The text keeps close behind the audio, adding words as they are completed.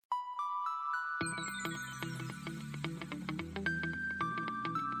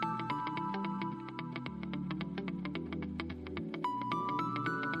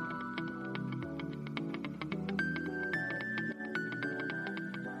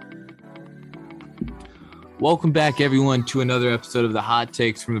Welcome back, everyone, to another episode of the Hot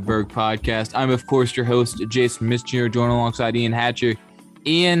Takes from the Berg podcast. I'm, of course, your host, Jason Miss Jr., joined alongside Ian Hatcher.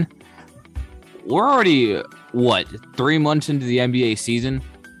 Ian, we're already, 3 months into the NBA season?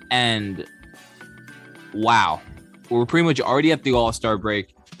 And, wow, we're pretty much already at the All-Star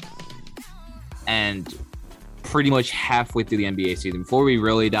break and pretty much halfway through the NBA season. Before we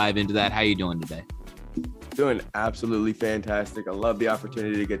really dive into that, how are you doing today? Doing absolutely fantastic. I love the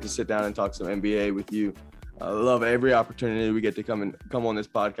opportunity to get to sit down and talk some NBA with you. I love every opportunity we get to come on this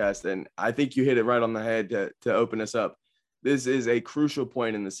podcast, and I think you hit it right on the head to open us up. This is a crucial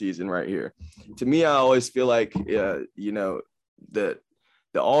point in the season right here. To me, I always feel like the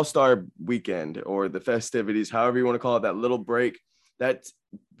All-Star weekend or the festivities, however you want to call it, that little break, that's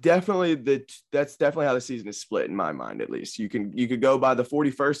definitely how the season is split in my mind. At least you could go by the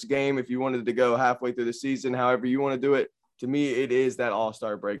 41st game if you wanted to go halfway through the season, however you want to do it. To me, it is that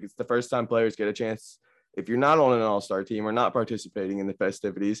All-Star break. It's the first time players get a chance. If you're not on an all-star team or not participating in the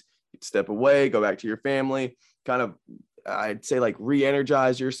festivities, you step away, go back to your family, kind of, I'd say, like,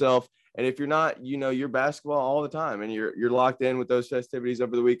 re-energize yourself. And if you're not, you're basketball all the time and you're locked in with those festivities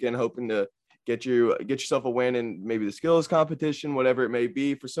over the weekend, hoping to get yourself a win in maybe the skills competition, whatever it may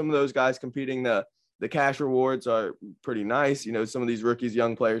be. For some of those guys competing, the cash rewards are pretty nice. Some of these rookies,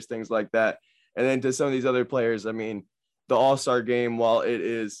 young players, things like that. And then to some of these other players, I mean, the All-Star game, while it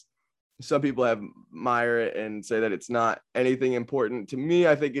is, some people admire it and say that it's not anything important. To me,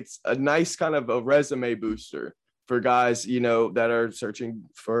 I think it's a nice kind of a resume booster for guys, that are searching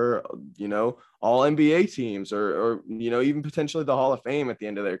for, all NBA teams or even potentially the Hall of Fame at the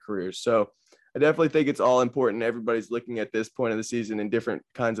end of their careers. So I definitely think it's all important. Everybody's looking at this point of the season in different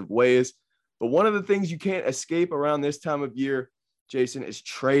kinds of ways. But one of the things you can't escape around this time of year, Jason, is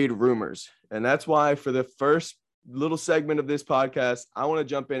trade rumors. And that's why for the first little segment of this podcast, I want to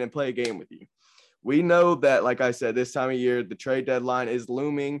jump in and play a game with you. We know that, like I said, this time of year, the trade deadline is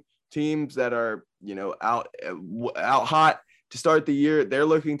looming. Teams that are, out hot to start the year, they're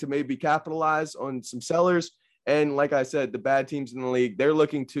looking to maybe capitalize on some sellers. And like I said, the bad teams in the league, they're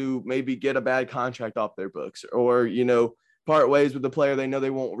looking to maybe get a bad contract off their books or, part ways with the player they know they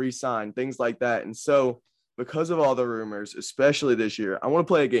won't re-sign, things like that. And so because of all the rumors, especially this year, I want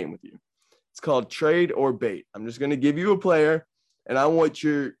to play a game with you. It's called Trade or Bait. I'm just going to give you a player, and I want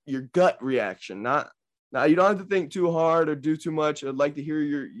your gut reaction. Now, you don't have to think too hard or do too much. I'd like to hear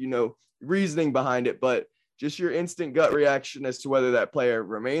your, reasoning behind it, but just your instant gut reaction as to whether that player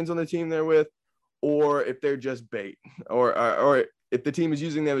remains on the team they're with or if they're just bait or if the team is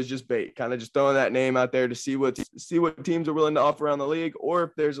using them as just bait, kind of just throwing that name out there to see what teams are willing to offer around the league or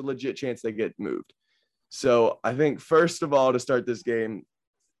if there's a legit chance they get moved. So I think, first of all, to start this game,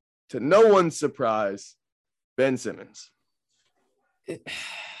 to no one's surprise, Ben Simmons.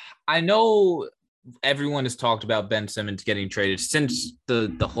 I know everyone has talked about Ben Simmons getting traded since the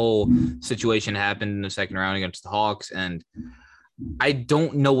whole situation happened in the second round against the Hawks, and I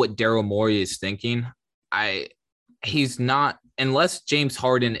don't know what Daryl Morey is thinking. He's not, unless James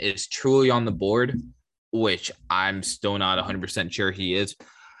Harden is truly on the board, which I'm still not 100% sure he is.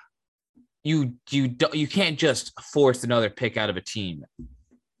 You can't just force another pick out of a team.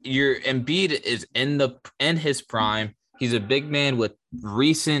 Your Embiid is in his prime. He's a big man with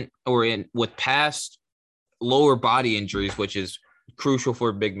with past lower body injuries, which is crucial for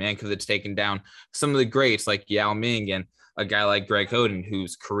a big man because it's taken down some of the greats like Yao Ming and a guy like Greg Oden,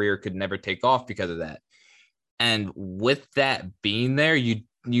 whose career could never take off because of that. And with that being there, you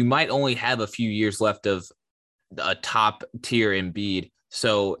might only have a few years left of a top tier Embiid.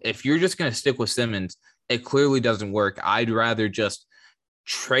 So if you're just going to stick with Simmons, it clearly doesn't work. I'd rather just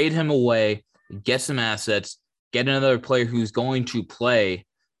trade him away, get some assets, get another player who's going to play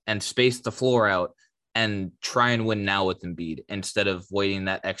and space the floor out and try and win now with Embiid instead of waiting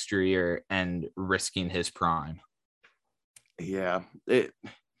that extra year and risking his prime. Yeah,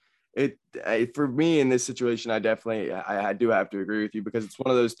 for me in this situation, I do have to agree with you because it's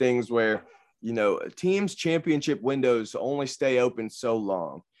one of those things where, teams' championship windows only stay open so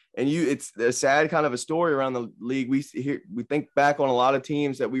long. And it's a sad kind of a story around the league. We think back on a lot of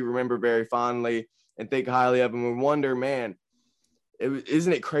teams that we remember very fondly and think highly of them and wonder, man,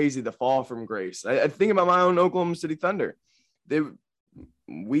 isn't it crazy the fall from grace? I think about my own Oklahoma City Thunder. When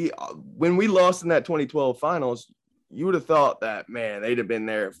we lost in that 2012 finals, you would have thought that, man, they'd have been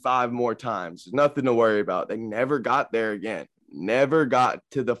there 5 more times. Nothing to worry about. They never got there again. Never got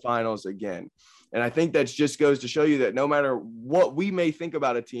to the finals again. And I think that just goes to show you that no matter what we may think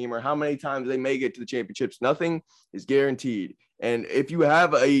about a team or how many times they may get to the championships, nothing is guaranteed. And if you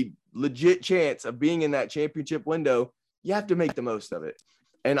have a legit chance of being in that championship window, you have to make the most of it.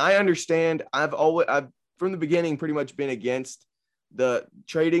 And I understand I've from the beginning pretty much been against the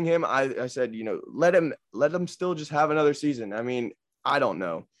trading him. I said, let him still just have another season. I mean, I don't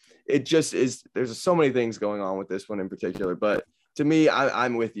know. It just is. There's so many things going on with this one in particular, but to me,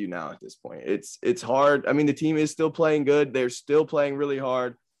 I'm with you now at this point. It's hard. I mean, the team is still playing good. They're still playing really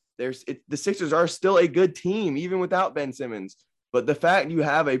hard. The Sixers are still a good team, even without Ben Simmons. But the fact you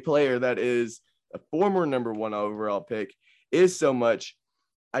have a player that is a former number 1 overall pick is so much.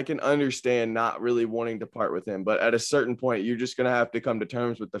 I can understand not really wanting to part with him. But at a certain point, you're just going to have to come to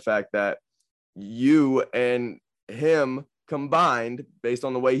terms with the fact that you and him combined, based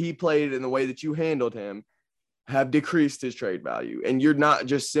on the way he played and the way that you handled him, have decreased his trade value. And you're not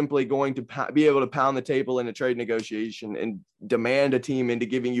just simply going to be able to pound the table in a trade negotiation and demand a team into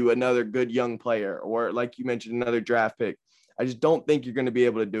giving you another good young player, or like you mentioned, another draft pick. I just don't think you're going to be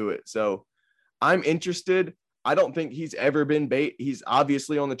able to do it. So I'm interested. I don't think he's ever been bait. He's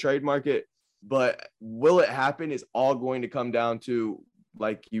obviously on the trade market, but will it happen is all going to come down to,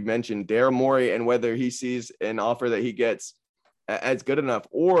 like you mentioned, Daryl Morey, and whether he sees an offer that he gets as good enough.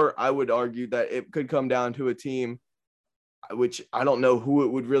 Or I would argue that it could come down to a team, which I don't know who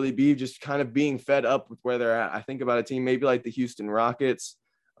it would really be, just kind of being fed up with where they're at. I think about a team maybe like the Houston Rockets.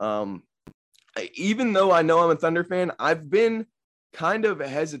 Even though I know I'm a Thunder fan, I've been kind of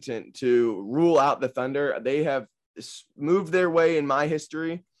hesitant to rule out the Thunder. They have moved their way in my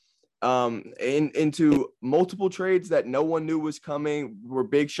history into multiple trades that no one knew was coming, were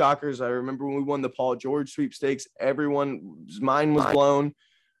big shockers. I remember when we won the Paul George sweepstakes, everyone's mind was blown.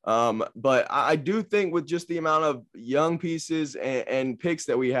 But I do think with just the amount of young pieces and picks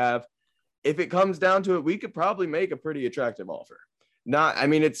that we have, if it comes down to it, we could probably make a pretty attractive offer. It's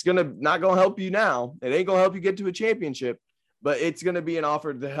not gonna help you now. It ain't gonna help you get to a championship, but it's gonna be an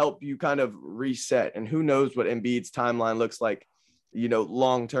offer to help you kind of reset. And who knows what Embiid's timeline looks like,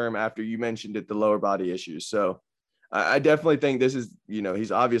 long term, after you mentioned it, the lower body issues. So I definitely think this is,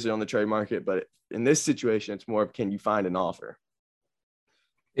 he's obviously on the trade market, but in this situation, it's more of, can you find an offer?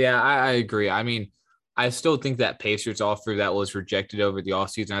 Yeah, I agree. I mean, I still think that Pacers offer that was rejected over the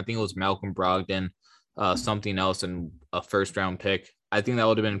offseason, I think it was Malcolm Brogdon, something else, and a first round pick. I think that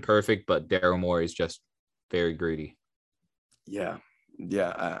would have been perfect, but Daryl Morey is just very greedy. Yeah,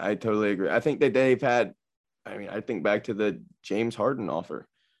 I totally agree. I think that they've had, I think back to the James Harden offer.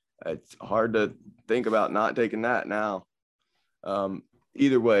 It's hard to think about not taking that now.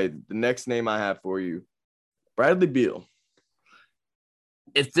 Either way, the next name I have for you, Bradley Beal.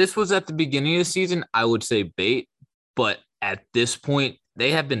 If this was at the beginning of the season, I would say bait. But at this point,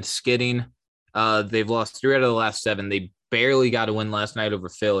 they have been skidding. They've lost 3 out of the last 7. They barely got a win last night over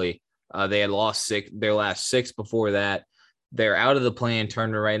Philly. They had lost their last 6 before that. They're out of the play-in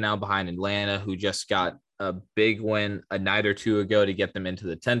tournament right now behind Atlanta, who just got a big win a night or two ago to get them into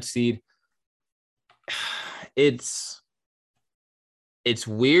the 10th seed. It's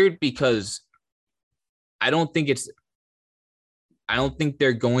weird because I don't think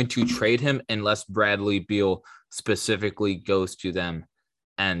they're going to trade him unless Bradley Beal specifically goes to them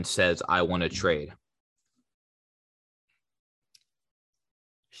and says, I want to trade.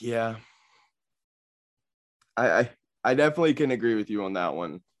 Yeah. I definitely can agree with you on that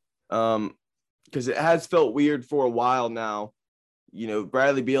one. Because it has felt weird for a while now.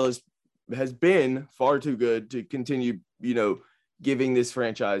 Bradley Beal has been far too good to continue, giving this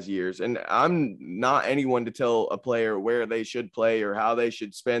franchise years. And I'm not anyone to tell a player where they should play or how they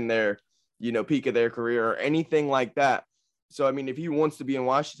should spend their, peak of their career or anything like that. So, if he wants to be in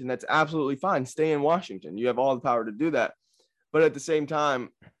Washington, that's absolutely fine. Stay in Washington. You have all the power to do that. But at the same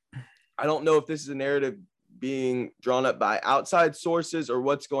time, I don't know if this is a narrative being drawn up by outside sources or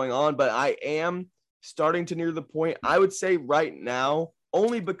what's going on, but I am starting to near the point, I would say right now,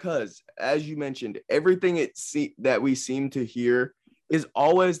 only because, as you mentioned, everything that we seem to hear is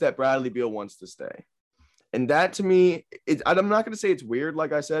always that Bradley Beal wants to stay. And that, to me, I'm not going to say it's weird.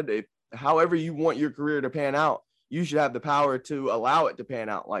 Like I said, however you want your career to pan out, you should have the power to allow it to pan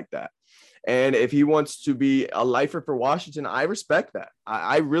out like that. And if he wants to be a lifer for Washington, I respect that.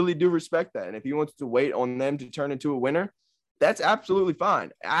 I really do respect that. And if he wants to wait on them to turn into a winner, that's absolutely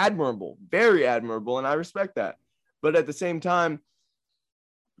fine. Admirable, very admirable. And I respect that. But at the same time,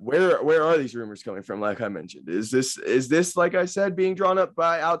 where are these rumors coming from? Like I mentioned, is this, like I said, being drawn up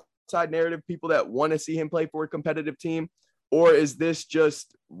by outside narrative people that want to see him play for a competitive team? Or is this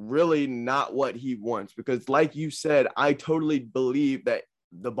just really not what he wants? Because like you said, I totally believe that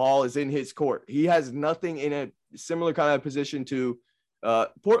the ball is in his court. He has nothing in a similar kind of position to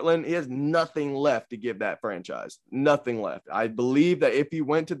Portland. He has nothing left to give that franchise. Nothing left. I believe that if he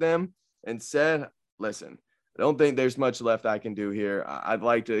went to them and said, listen, I don't think there's much left I can do here. I'd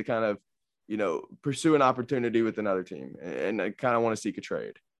like to kind of, pursue an opportunity with another team, and I kind of want to seek a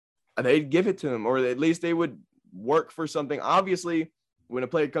trade. They'd give it to him, or at least they would work for something. Obviously, when a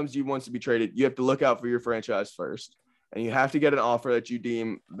player comes to you wants to be traded, you have to look out for your franchise first, and you have to get an offer that you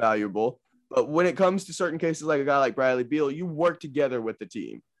deem valuable. But when it comes to certain cases, like a guy like Bradley Beal, you work together with the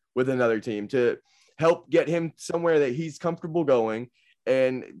team, with another team, to help get him somewhere that he's comfortable going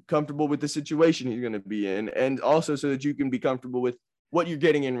and comfortable with the situation he's going to be in, and also so that you can be comfortable with what you're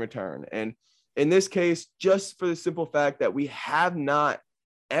getting in return. And in this case, just for the simple fact that we have not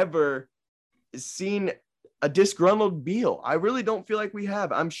ever seen a disgruntled Beal. I really don't feel like we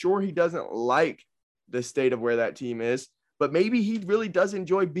have. I'm sure he doesn't like the state of where that team is, but maybe he really does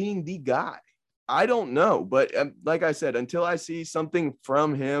enjoy being the guy. I don't know. But like I said, until I see something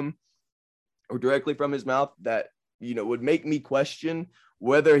from him or directly from his mouth that, would make me question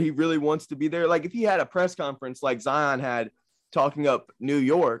whether he really wants to be there. Like if he had a press conference like Zion had talking up New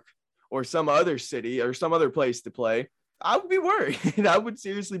York or some other city or some other place to play, I would be worried. And I would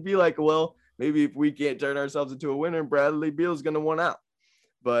seriously be like, well, maybe if we can't turn ourselves into a winner, Bradley Beal is going to want out.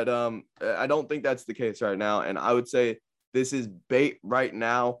 But I don't think that's the case right now. And I would say this is bait right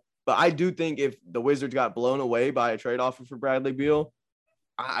now. But I do think if the Wizards got blown away by a trade offer for Bradley Beal,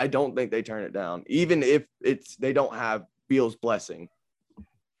 I don't think they turn it down, even if they don't have Beal's blessing.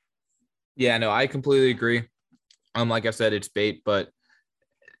 Yeah, no, I completely agree. Like I said, it's bait, but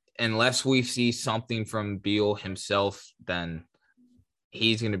unless we see something from Beal himself, then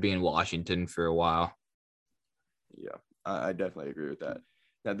he's going to be in Washington for a while. Yeah, I definitely agree with that.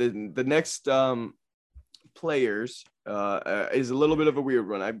 Now, the next players is a little bit of a weird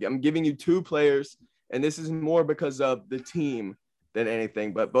one. I'm giving you two players, and this is more because of the team than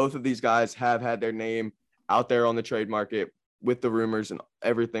anything, but both of these guys have had their name out there on the trade market with the rumors and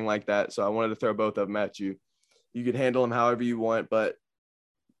everything like that. So I wanted to throw both of them at you. You can handle them however you want, but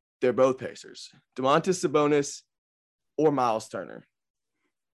they're both Pacers. Domantas Sabonis or Miles Turner.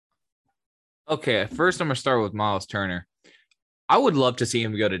 Okay, first I'm going to start with Miles Turner. I would love to see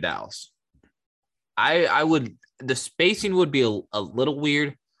him go to Dallas. I would. The spacing would be a little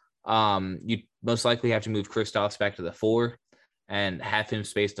weird. You'd most likely have to move Kristaps back to the 4 and have him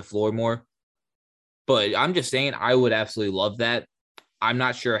space the floor more. But I'm just saying I would absolutely love that. I'm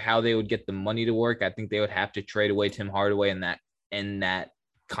not sure how they would get the money to work. I think they would have to trade away Tim Hardaway in that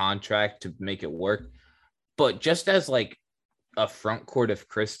contract to make it work. But just as like a front court of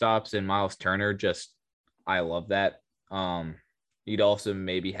Kristaps and Miles Turner, I love that. You'd also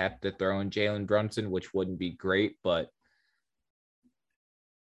maybe have to throw in Jalen Brunson, which wouldn't be great, but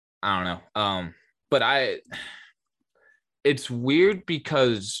I don't know. But it's weird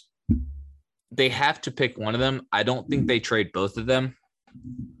because they have to pick one of them. I don't think they trade both of them.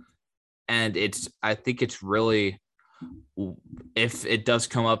 And I think it's really, if it does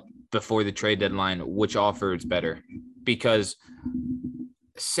come up before the trade deadline, which offer is better. Because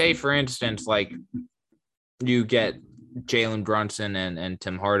say, for instance, like you get Jalen Brunson and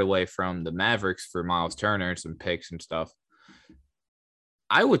Tim Hardaway from the Mavericks for Miles Turner, some picks and stuff.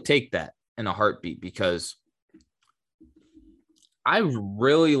 I would take that in a heartbeat because I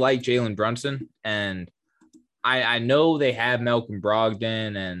really like Jalen Brunson, and I know they have Malcolm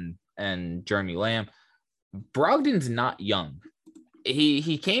Brogdon and Jeremy Lamb. Brogdon's not young.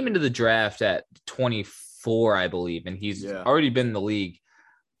 He came into the draft at 24, I believe, and he's already been in the league,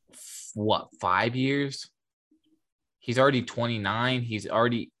 5 years? He's already 29. He's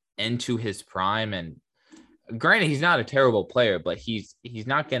already into his prime, and granted, he's not a terrible player, but he's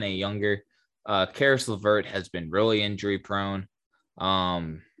not getting younger. Karis LeVert has been really injury prone.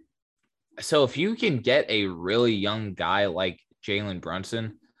 So if you can get a really young guy like Jalen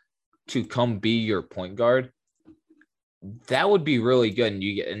Brunson to come be your point guard, that would be really good.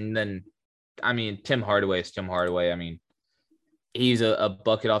 And then, I mean, Tim Hardaway is Tim Hardaway. I mean, he's a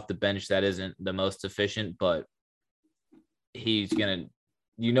bucket off the bench that isn't the most efficient, but he's gonna,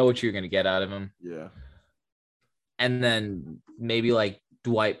 what you're gonna get out of him. Yeah. And then maybe like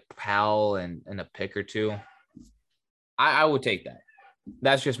Dwight Powell and a pick or two. I would take that.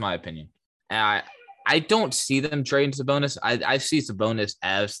 That's just my opinion. And I don't see them trading Sabonis. I see Sabonis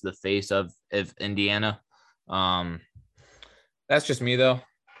as the face of Indiana. That's just me, though.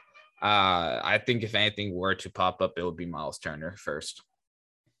 I think if anything were to pop up, it would be Miles Turner first.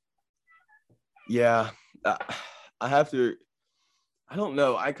 Yeah, I have to. I don't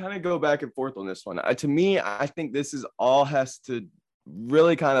know. I kind of go back and forth on this one. To me, I think this is all has to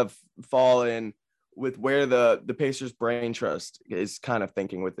really kind of fall in with where the Pacers brain trust is kind of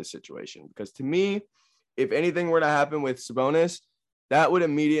thinking with this situation. Because to me, if anything were to happen with Sabonis, that would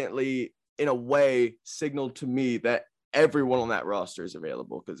immediately, in a way, signal to me that everyone on that roster is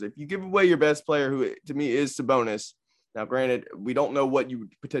available. Because if you give away your best player, who to me is Sabonis, now granted, we don't know what you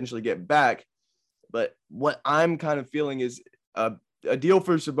would potentially get back, but what I'm kind of feeling is a deal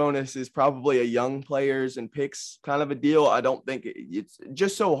for Sabonis is probably a young players and picks kind of a deal. I don't think it's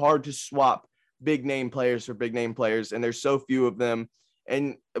just so hard to swap big name players for big name players, and there's so few of them.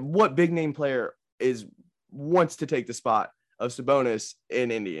 And what big name player wants to take the spot of Sabonis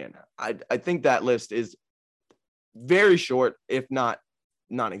in Indiana? I think that list is very short, if not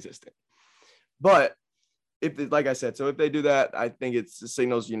non-existent. But like I said, so if they do that, I think it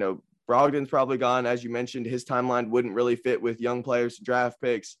signals, Brogdon's probably gone. As you mentioned, his timeline wouldn't really fit with young players, draft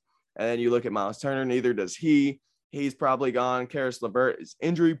picks. And then you look at Miles Turner, neither does he. He's probably gone. Caris LeVert is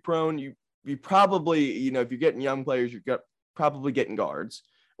injury prone. You probably, if you're getting young players, you're probably getting guards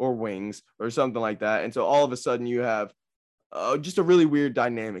or wings or something like that. And so all of a sudden you have just a really weird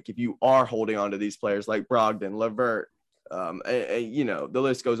dynamic if you are holding on to these players like Brogdon, LeVert, the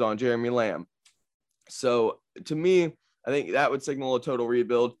list goes on, Jeremy Lamb. So to me, I think that would signal a total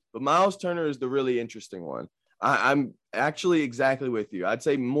rebuild. But Miles Turner is the really interesting one. I'm actually exactly with you. I'd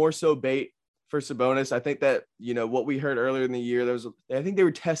say more so bait for Sabonis. I think that, what we heard earlier in the year, I think they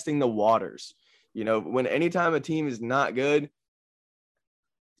were testing the waters. When anytime a team is not good,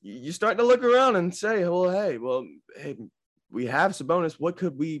 you start to look around and say, hey, we have Sabonis. What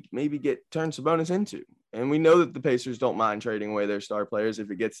could we maybe turn Sabonis into? And we know that the Pacers don't mind trading away their star players if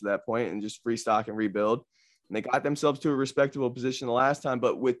it gets to that point and just restock and rebuild. And they got themselves to a respectable position the last time.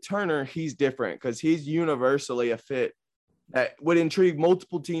 But with Turner, he's different because he's universally a fit that would intrigue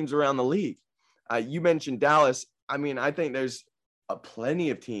multiple teams around the league. You mentioned Dallas. I mean, I think there's plenty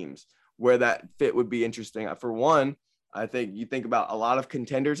of teams where that fit would be interesting. For one, I think you think about a lot of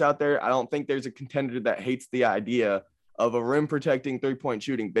contenders out there. I don't think there's a contender that hates the idea of a rim protecting 3-point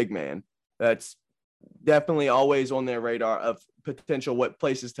shooting big man. That's definitely always on their radar of potential what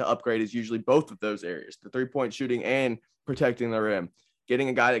places to upgrade is usually both of those areas, the 3-point shooting and protecting the rim. Getting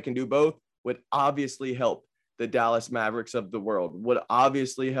a guy that can do both would obviously help the Dallas Mavericks of the world, would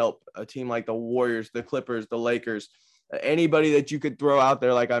obviously help a team like the Warriors, the Clippers, the Lakers, anybody that you could throw out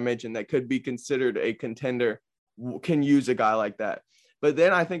there, like I mentioned, that could be considered a contender can use a guy like that. But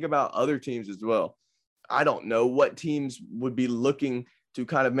then I think about other teams as well. I don't know what teams would be looking to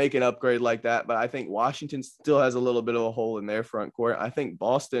kind of make an upgrade like that, but I think Washington still has a little bit of a hole in their front court. I think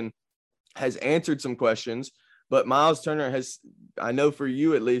Boston has answered some questions, but Miles Turner has, I know for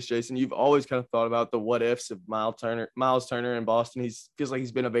you at least, Jason, you've always kind of thought about the what ifs of Miles Turner in Boston. He feels like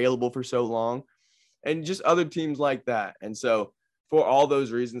he's been available for so long, and just other teams like that. And so for all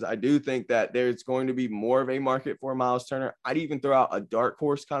those reasons, I do think that there's going to be more of a market for Miles Turner. I'd even throw out a dark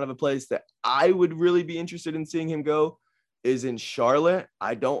horse kind of a place that I would really be interested in seeing him go is in Charlotte.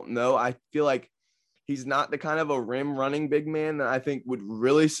 I don't know. I feel like he's not the kind of a rim running big man that I think would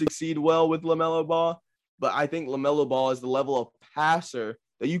really succeed well with LaMelo Ball. But I think LaMelo Ball is the level of passer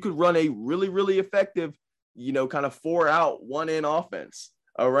that you could run a really, really effective, kind of 4-out, 1-in offense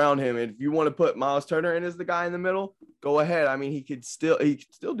around him. And if you want to put Miles Turner in as the guy in the middle, go ahead. I mean, he could still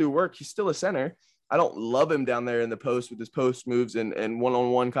do work. He's still a center. I don't love him down there in the post with his post moves and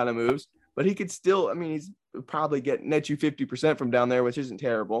one-on-one kind of moves, but he could still, I mean, he's probably net you 50% from down there, which isn't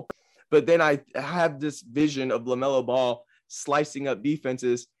terrible. But then I have this vision of LaMelo Ball slicing up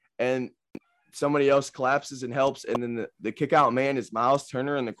defenses and somebody else collapses and helps. And then the kick out man is Miles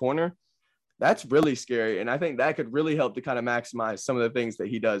Turner in the corner. That's really scary. And I think that could really help to kind of maximize some of the things that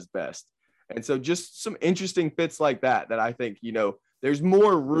he does best. And so just some interesting fits like that I think, there's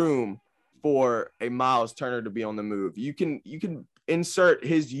more room for a Miles Turner to be on the move. You can insert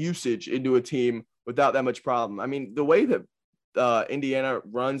his usage into a team without that much problem. I mean, the way that Indiana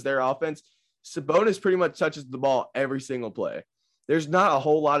runs their offense, Sabonis pretty much touches the ball every single play. There's not a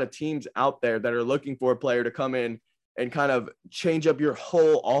whole lot of teams out there that are looking for a player to come in and kind of change up your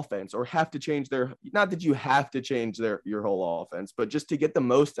whole offense or have to change not that you have to change your whole offense, but just to get the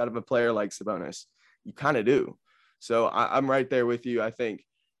most out of a player like Sabonis, you kind of do. So I'm right there with you. I think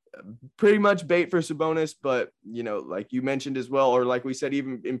pretty much bait for Sabonis, but, like you mentioned as well, or like we said,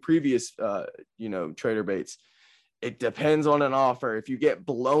 even in previous, trader baits, it depends on an offer. If you get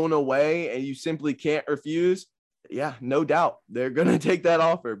blown away and you simply can't refuse, yeah, no doubt they're going to take that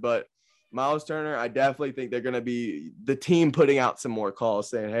offer. But Miles Turner, I definitely think they're going to be the team putting out some more calls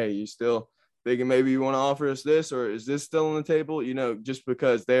saying, hey, you still thinking maybe you want to offer us this, or is this still on the table? Just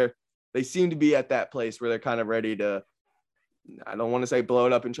because they seem to be at that place where they're kind of ready to I don't want to say blow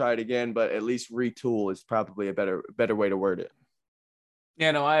it up and try it again, but at least retool is probably a better way to word it.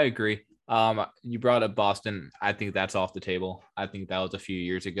 Yeah, no, I agree. You brought up Boston. I think that's off the table. I think that was a few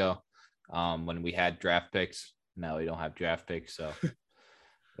years ago, when we had draft picks. Now we don't have draft picks, so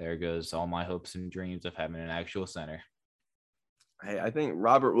there goes all my hopes and dreams of having an actual center. I think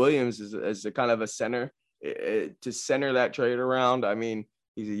Robert Williams is a kind of a center to center that trade around. I mean,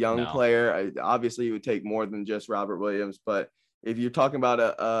 he's a young No. player. Obviously, he would take more than just Robert Williams. But if you're talking about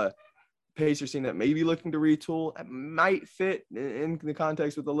a Pacers team that may be looking to retool, it might fit in the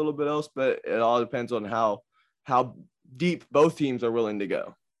context with a little bit else. But it all depends on how deep both teams are willing to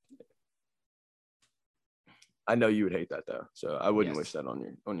go. I know you would hate that though, so I wouldn't wish that on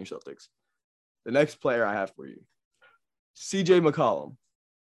your Celtics. The next player I have for you, CJ McCollum.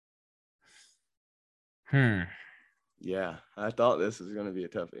 Yeah, I thought this was going to be a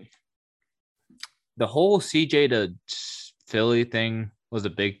toughie. The whole CJ to Philly thing was a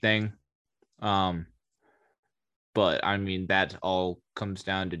big thing. But I mean, that all comes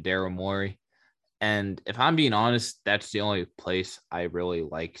down to Daryl Morey. And if I'm being honest, that's the only place I really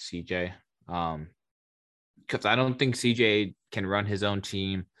like CJ. Because I don't think CJ can run his own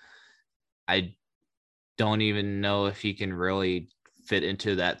team. I don't even know if he can really fit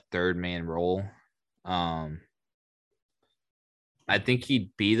into that third man role. I think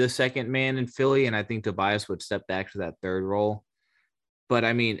he'd be the second man in Philly, and I think Tobias would step back to that third role. But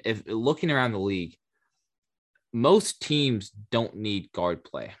I mean, if looking around the league, most teams don't need guard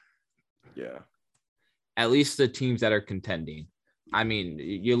play. Yeah. At least the teams that are contending. I mean,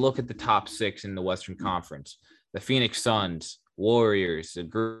 you look at the top 6 in the Western Conference, the Phoenix Suns, Warriors, the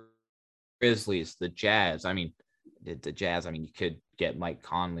Grizzlies, the Jazz. I mean, you could get Mike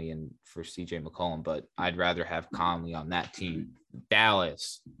Conley and for CJ McCollum, but I'd rather have Conley on that team.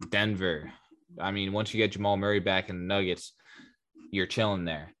 Dallas, Denver. I mean, once you get Jamal Murray back in the Nuggets, you're chilling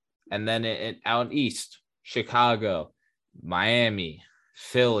there. And then out east, Chicago, Miami,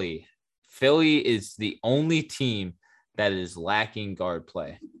 Philly. Philly is the only team that is lacking guard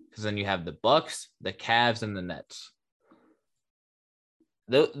play, because then you have the Bucks, the Cavs, and the Nets.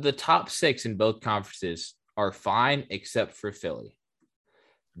 The top 6 in both conferences are fine except for Philly.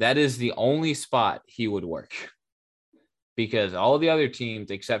 That is the only spot he would work, because all the other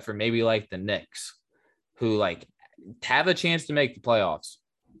teams, except for maybe like the Knicks, who like have a chance to make the playoffs,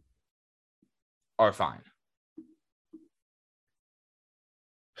 are fine.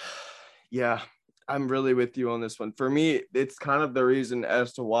 Yeah, I'm really with you on this one. For me, it's kind of the reason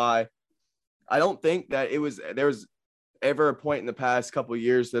as to why I don't think that there was ever a point in the past couple of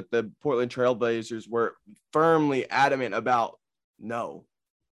years that the Portland Trailblazers were firmly adamant about, no,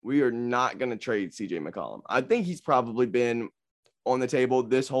 we are not going to trade CJ McCollum. I think he's probably been on the table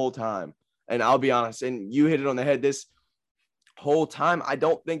this whole time. And I'll be honest, and you hit it on the head, this whole time, I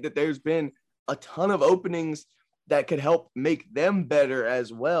don't think that there's been a ton of openings that could help make them better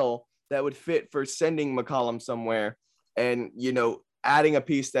as well, that would fit for sending McCollum somewhere and, adding a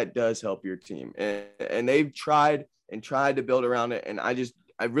piece that does help your team. And they've tried to build around it. And I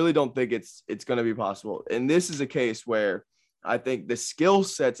really don't think it's going to be possible. And this is a case where I think the skill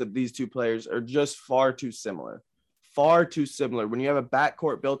sets of these two players are just far too similar. When you have a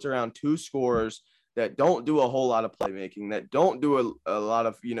backcourt built around 2 scorers that don't do a whole lot of playmaking, that don't do a lot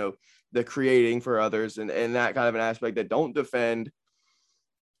of, the creating for others and that kind of an aspect, that don't defend.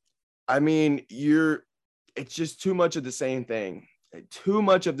 I mean, it's just too much of the same thing.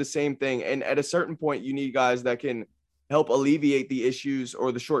 And at a certain point, you need guys that can help alleviate the issues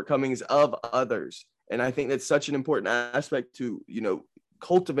or the shortcomings of others. And I think that's such an important aspect to,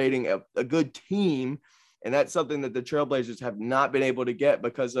 cultivating a good team. And that's something that the Trailblazers have not been able to get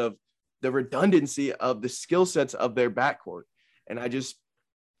because of the redundancy of the skill sets of their backcourt. And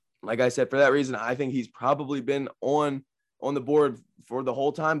like I said, for that reason, I think he's probably been on the board for the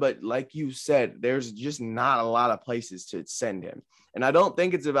whole time. But like you said, there's just not a lot of places to send him. And I don't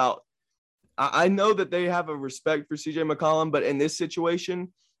think it's about – I know that they have a respect for CJ McCollum, but in this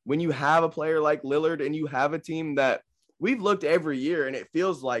situation, when you have a player like Lillard and you have a team that we've looked every year and it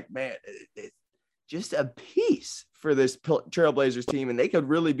feels like, man, it's just a piece for this Trailblazers team and they could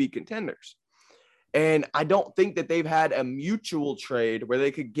really be contenders. And I don't think that they've had a mutual trade where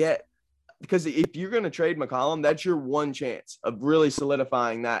they could get – because if you're going to trade McCollum, that's your one chance of really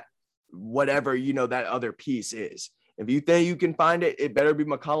solidifying that whatever, that other piece is. If you think you can find it, it better be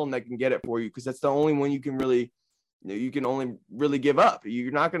McCollum that can get it for you, because that's the only one you can really – you can only really give up.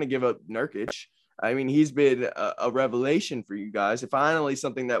 You're not going to give up Nurkic. I mean, he's been a revelation for you guys. Finally,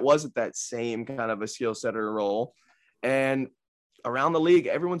 something that wasn't that same kind of a skill setter role. And around the league,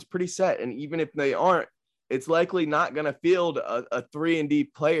 everyone's pretty set. And even if they aren't, it's likely not going to field a 3-and-D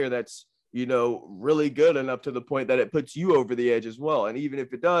player that's, really good enough to the point that it puts you over the edge as well. And even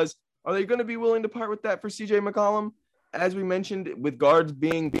if it does, are they going to be willing to part with that for CJ McCollum? As we mentioned, with guards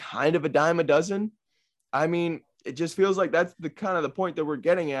being kind of a dime a dozen, I mean, it just feels like that's the kind of the point that we're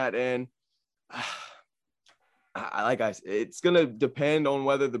getting at. And it's going to depend on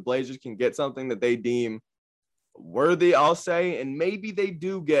whether the Blazers can get something that they deem worthy, I'll say. And maybe they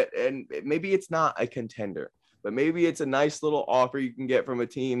do get, and maybe it's not a contender, but maybe it's a nice little offer you can get from a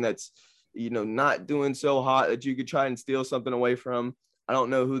team that's, not doing so hot that you could try and steal something away from. I don't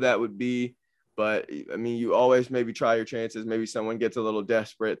know who that would be, but I mean, you always maybe try your chances. Maybe someone gets a little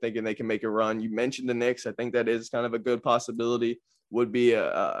desperate thinking they can make a run. You mentioned the Knicks. I think that is kind of a good possibility, would be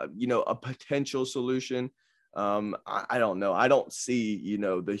a potential solution. I don't know. I don't see,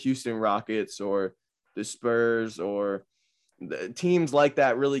 the Houston Rockets or the Spurs or the teams like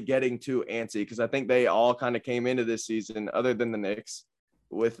that really getting too antsy, because I think they all kind of came into this season, other than the Knicks,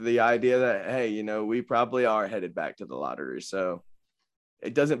 with the idea that, hey, we probably are headed back to the lottery. So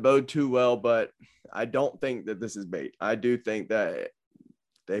it doesn't bode too well, but I don't think that this is bait. I do think that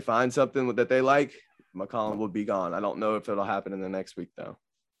they find something that they like, McCollum will be gone. I don't know if it'll happen in the next week, though.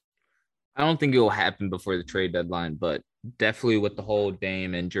 I don't think it will happen before the trade deadline, but definitely with the whole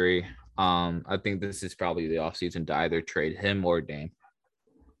Dame injury, I think this is probably the offseason to either trade him or Dame.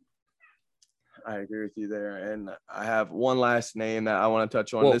 I agree with you there. And I have one last name that I want to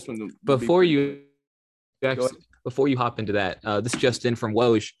touch on. Well, this one before you hop into that, this just in from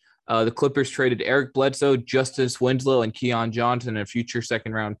Woj. The Clippers traded Eric Bledsoe, Justice Winslow, and Keon Johnson, a future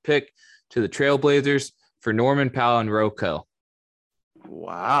second-round pick, to the Trailblazers for Norman Powell and Rocco.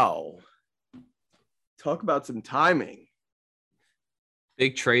 Wow. Talk about some timing.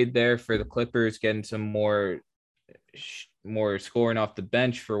 Big trade there for the Clippers, getting some more scoring off the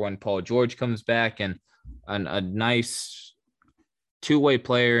bench for when Paul George comes back, and a nice two-way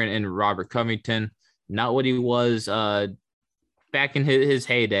player in Robert Covington. Not what he was back in his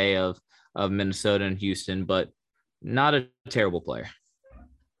heyday of Minnesota and Houston, but not a terrible player.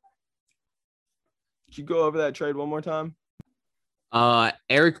 Could you go over that trade one more time?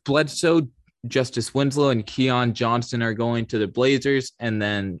 Eric Bledsoe, Justice Winslow, and Keon Johnson are going to the Blazers, and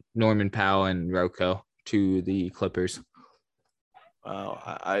then Norman Powell and Rocco to the Clippers. Wow.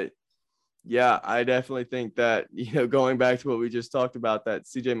 I definitely think that, going back to what we just talked about, that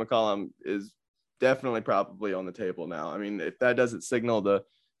CJ McCollum is definitely probably on the table now. I mean, if that doesn't signal the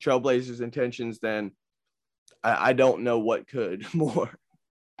Trailblazers' intentions, then I don't know what could more.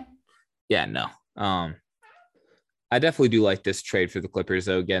 Yeah, no. I definitely do like this trade for the Clippers,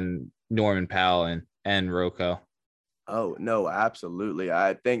 though. Again, Norman Powell and Rocco. Oh, no, absolutely.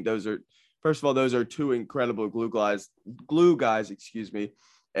 I think those are two incredible glue guys,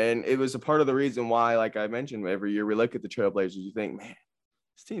 And it was a part of the reason why, like I mentioned, every year we look at the Trailblazers, you think, man,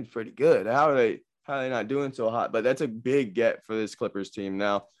 this team's pretty good. How are they not doing so hot? But that's a big get for this Clippers team.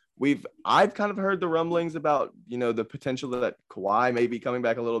 Now, I've kind of heard the rumblings about, the potential that Kawhi may be coming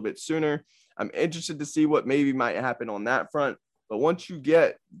back a little bit sooner. I'm interested to see what maybe might happen on that front. But once you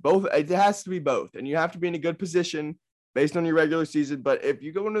get both, it has to be both. And you have to be in a good position based on your regular season. But if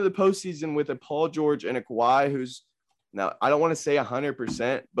you go into the postseason with a Paul George and a Kawhi, who's now, I don't want to say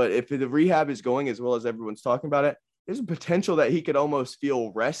 100%, but if the rehab is going as well as everyone's talking about it, there's a potential that he could almost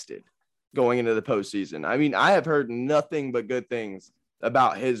feel rested going into the postseason. I mean, I have heard nothing but good things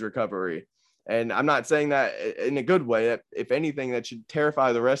about his recovery. And I'm not saying that in a good way. If anything, that should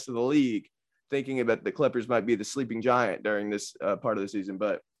terrify the rest of the league, thinking about the Clippers might be the sleeping giant during this part of the season.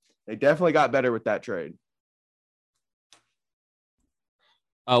 But they definitely got better with that trade.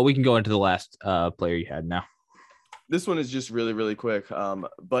 We can go into the last player you had now. This one is just really, really quick.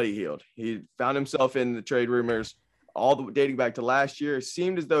 Buddy Hield. He found himself in the trade rumors dating back to last year. It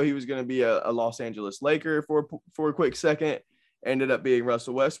seemed as though he was going to be a Los Angeles Laker for a quick second. Ended up being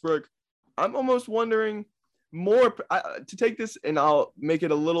Russell Westbrook. I'm almost wondering more to take this, and I'll make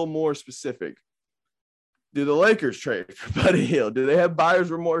it a little more specific. Do the Lakers trade for Buddy Hield? Do they have buyer's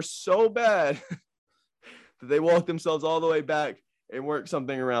remorse so bad that they walk themselves all the way back and work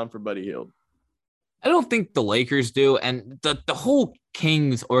something around for Buddy Hield? I don't think the Lakers do. And the whole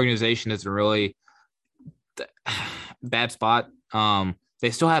Kings organization is a really bad spot. They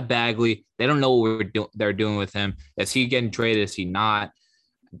still have Bagley. They don't know what they're doing with him. Is he getting traded? Is he not?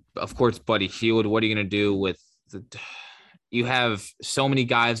 Of course, Buddy Hield. What are you going to do with you have so many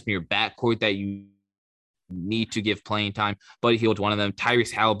guys in your backcourt that you need to give playing time. Buddy Hield's one of them.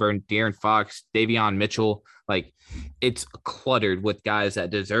 Tyrese Halliburton, De'Aaron Fox, Davion Mitchell. Like, it's cluttered with guys that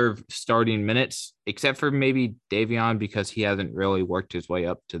deserve starting minutes, except for maybe Davion, because he hasn't really worked his way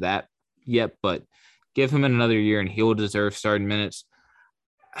up to that yet. But Give him another year, and he'll deserve starting minutes.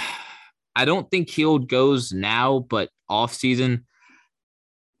 I don't think Hield goes now, but off season,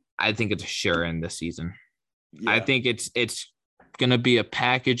 I think it's a sure in this season. I Yeah, think it's gonna be a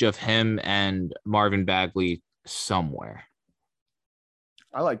package of him and Marvin Bagley somewhere.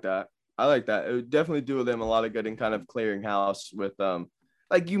 I like that. I like that. It would definitely do them a lot of good in kind of clearing house with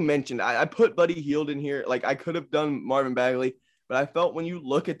like you mentioned. I put Buddy Hield in here. Like I could have done Marvin Bagley, but I felt when you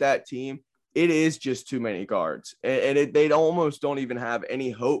look at that team, it is just too many guards, and they almost don't even have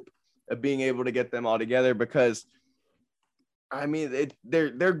any hope of being able to get them all together because I mean,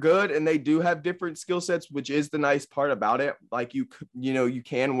 they're good and they do have different skill sets, which is the nice part about it. Like you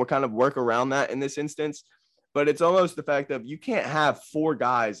can kind of work around that in this instance, but it's almost the fact of you can't have four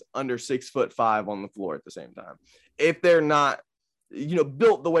guys under 6'5" on the floor at the same time if they're not,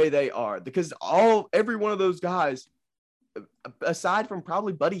 built the way they are. Because every one of those guys, aside from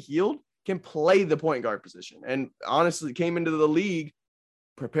probably Buddy Hield, can play the point guard position, and honestly came into the league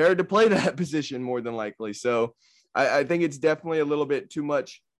prepared to play that position more than likely. So I think it's definitely a little bit too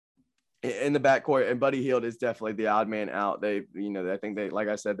much in the backcourt, and Buddy Hield is definitely the odd man out. I think like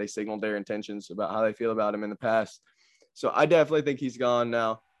I said, they signaled their intentions about how they feel about him in the past. So I definitely think he's gone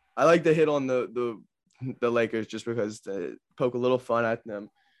now. I like to hit on the Lakers just because to poke a little fun at them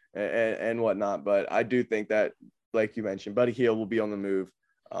and whatnot. But I do think that, like you mentioned, Buddy Hield will be on the move.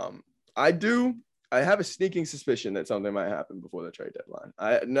 I have a sneaking suspicion that something might happen before the trade deadline.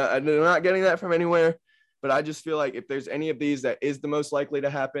 I'm not getting that from anywhere, but I just feel like if there's any of these that is the most likely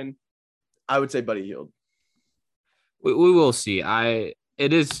to happen, I would say Buddy Hield. We will see. It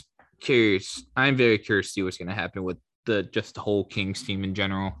is curious. I'm very curious to see what's going to happen with the whole Kings team in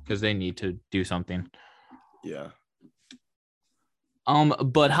general because they need to do something. Yeah.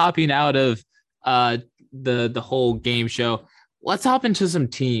 But hopping out of the whole game show, let's hop into some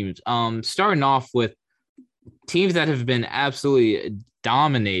teams. Starting off with teams that have been absolutely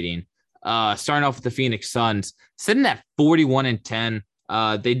dominating. Starting off with the Phoenix Suns, sitting at 41-10.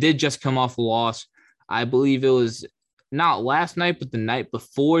 They did just come off a loss. I believe it was not last night, but the night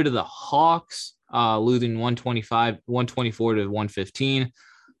before to the Hawks, losing 124 to 115.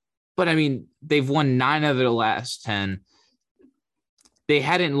 But I mean, they've won 9 of their last 10. They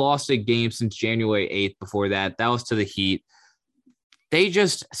hadn't lost a game since January 8th before that. That was to the Heat. They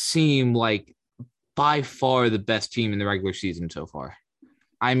just seem like by far the best team in the regular season so far.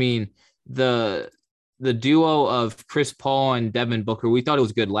 I mean, the duo of Chris Paul and Devin Booker, we thought it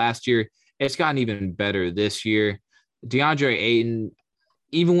was good last year. It's gotten even better this year. DeAndre Ayton,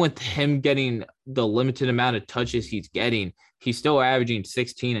 even with him getting the limited amount of touches he's getting, he's still averaging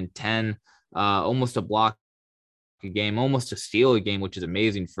 16 and 10, almost a block a game, almost a steal a game, which is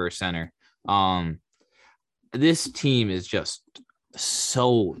amazing for a center. This team is just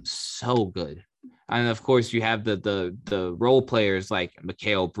so good. And of course, you have the role players like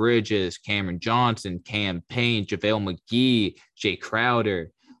Mikal Bridges, Cameron Johnson, Cam Payne, JaVale McGee, Jay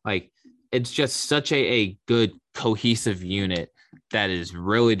Crowder. Like, it's just such a good cohesive unit that is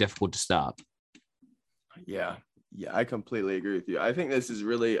really difficult to stop. Yeah, I completely agree with you. I think this is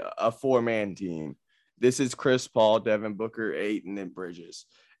really a 4-man team. This is Chris Paul, Devin Booker, Ayton, and Bridges.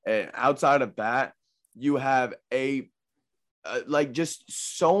 And outside of that, you have just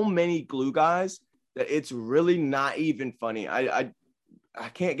so many glue guys that it's really not even funny. I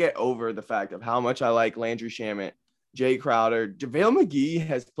can't get over the fact of how much I like Landry Shamet, Jay Crowder. JaVale McGee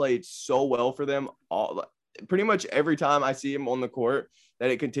has played so well for them pretty much every time I see him on the court that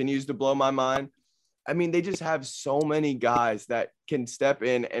it continues to blow my mind. I mean, they just have so many guys that can step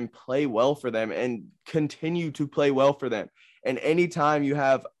in and play well for them and continue to play well for them. And anytime you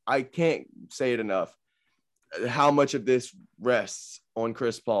have, I can't say it enough, how much of this rests on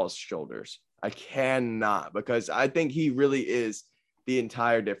Chris Paul's shoulders. I cannot, because I think he really is the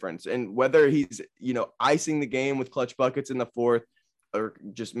entire difference. And whether he's, icing the game with clutch buckets in the fourth or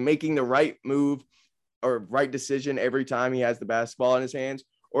just making the right move or right decision every time he has the basketball in his hands,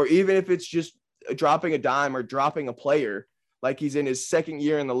 or even if it's just dropping a dime or dropping a player like he's in his second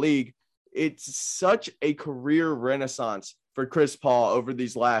year in the league, it's such a career renaissance for Chris Paul over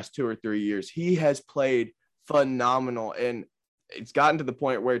these last 2 or 3 years. He has played phenomenal, and it's gotten to the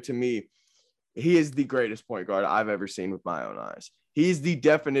point where, to me, he is the greatest point guard I've ever seen with my own eyes. He's the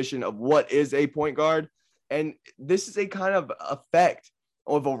definition of what is a point guard, and this is a kind of effect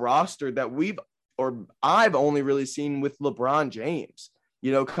of a roster that I've only really seen with LeBron James.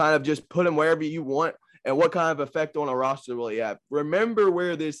 Kind of just put him wherever you want, and what kind of effect on a roster will he have? Remember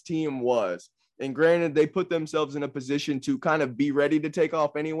where this team was. And granted, they put themselves in a position to kind of be ready to take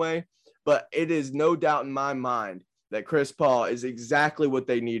off anyway, but it is no doubt in my mind that Chris Paul is exactly what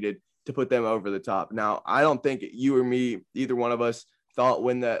they needed to put them over the top. Now, I don't think you or me, either one of us, thought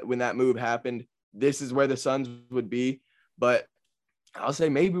when that move happened, this is where the Suns would be. But I'll say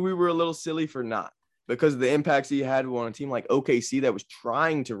maybe we were a little silly for not, because of the impacts he had on a team like OKC that was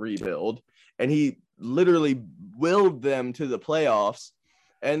trying to rebuild, and he literally willed them to the playoffs.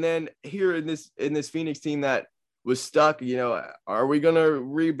 And then here in this Phoenix team that was stuck, are we going to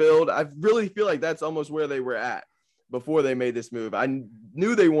rebuild? I really feel like that's almost where they were at before they made this move. I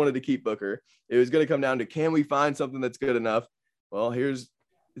knew they wanted to keep Booker. It was going to come down to, can we find something that's good enough? Well,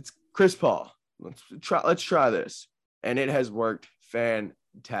 it's Chris Paul. Let's try this. And it has worked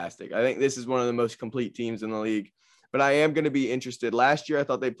fantastic. I think this is one of the most complete teams in the league, but I am going to be interested. Last year, I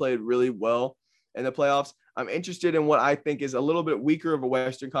thought they played really well in the playoffs. I'm interested in what I think is a little bit weaker of a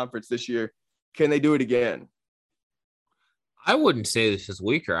Western Conference this year. Can they do it again? I wouldn't say this is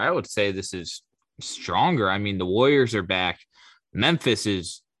weaker. I would say this is stronger. I mean, the Warriors are back. Memphis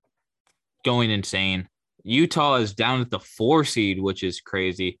is going insane. Utah is down at the 4 seed, which is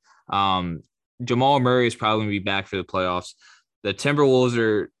crazy. Jamal Murray is probably going to be back for the playoffs. The Timberwolves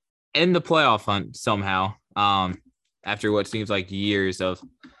are in the playoff hunt somehow, after what seems like years of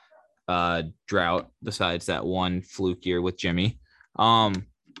drought, besides that one fluke year with Jimmy. But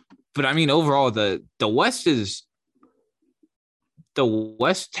I mean, overall, the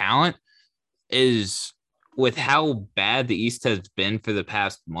West talent is, with how bad the East has been for the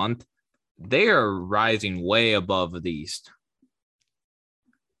past month, they are rising way above the East.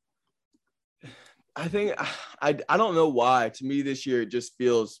 I think I don't know why. To me, this year it just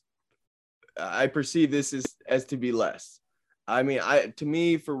feels, I perceive this as to be less. I mean, to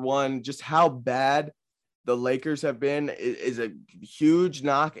me, for one, just how bad the Lakers have been is a huge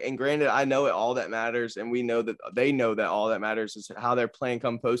knock. And granted, I know it, all that matters, and we know that they know that all that matters is how they're playing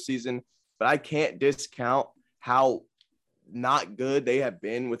come postseason. But I can't discount how not good they have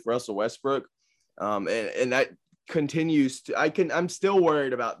been with Russell Westbrook, and that continues to. I'm still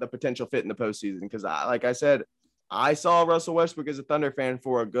worried about the potential fit in the postseason, because like I said, I saw Russell Westbrook as a Thunder fan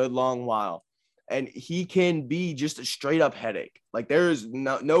for a good long while, and he can be just a straight up headache. Like, there is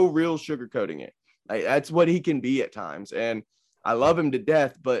no real sugarcoating it. Like, that's what he can be at times, and I love him to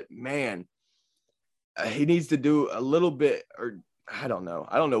death. But man, he needs to do a little bit, or I don't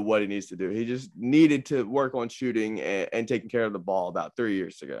know what he needs to do. He just needed to work on shooting and taking care of the ball about 3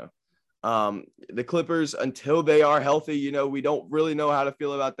 years ago. The Clippers, until they are healthy, we don't really know how to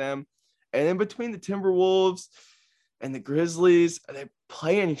feel about them. And then between the Timberwolves and the Grizzlies, they're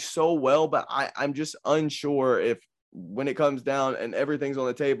playing so well, but I'm just unsure if, when it comes down and everything's on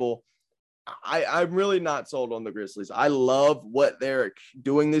the table, I'm really not sold on the Grizzlies. I love what they're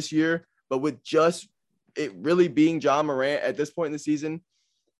doing this year, but with just it really being Ja Morant at this point in the season,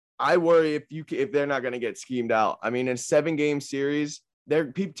 I worry if they're not going to get schemed out. I mean, in a 7-game series, their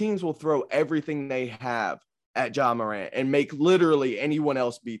teams will throw everything they have at Ja Morant and make literally anyone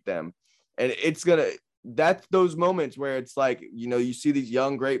else beat them. And that's those moments where it's like, you see these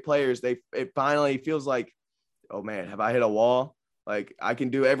young, great players. It finally feels like, oh man, have I hit a wall? Like, I can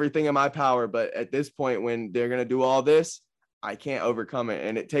do everything in my power, but at this point, when they're going to do all this, I can't overcome it.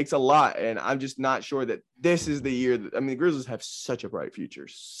 And it takes a lot. And I'm just not sure that this is the year. The Grizzlies have such a bright future.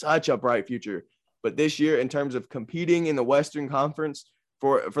 But this year, in terms of competing in the Western Conference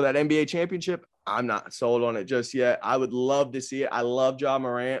for that NBA championship, I'm not sold on it just yet. I would love to see it. I love Ja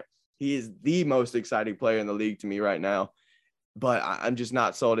Morant. He is the most exciting player in the league to me right now. But I'm just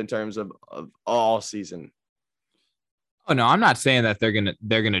not sold in terms of all season. Oh no, I'm not saying that they're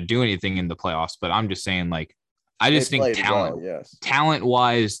gonna do anything in the playoffs, but I'm just saying, like, I just think talent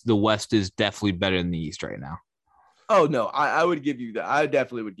wise, the West is definitely better than the East right now. Oh no, I would give you that. I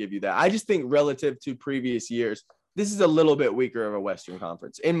definitely would give you that. I just think relative to previous years, this is a little bit weaker of a Western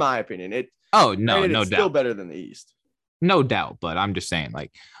Conference, in my opinion. No doubt, still better than the East, no doubt. But I'm just saying,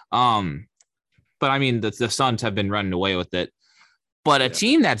 like, but I mean, the Suns have been running away with it. But a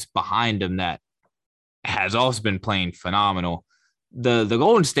team that's behind them that has also been playing phenomenal, the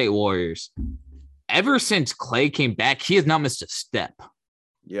Golden State Warriors. Ever since Clay came back, he has not missed a step.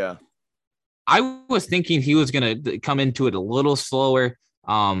 Yeah. I was thinking he was going to come into it a little slower,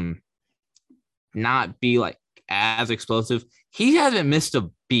 not be like as explosive. He hasn't missed a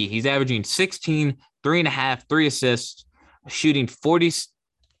beat. He's averaging 16, 3.5, 3 assists, shooting 40.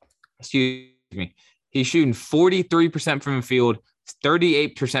 Excuse me. He's shooting 43% from the field,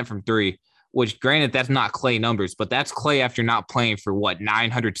 38% from 3, which, granted, that's not Clay numbers, but that's Clay after not playing for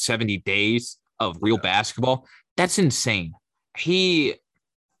 970 days of real basketball. That's insane.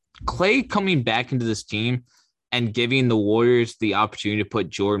 Clay coming back into this team and giving the Warriors the opportunity to put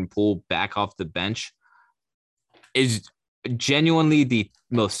Jordan Poole back off the bench is genuinely the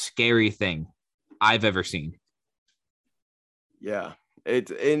most scary thing I've ever seen. Yeah.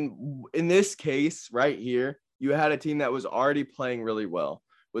 It's in this case right here, you had a team that was already playing really well,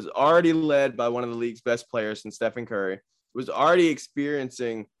 was already led by one of the league's best players in Stephen Curry, was already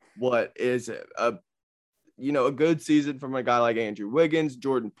experiencing what is a good season from a guy like Andrew Wiggins,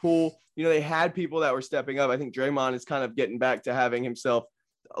 Jordan Poole. They had people that were stepping up. I think Draymond is kind of getting back to having himself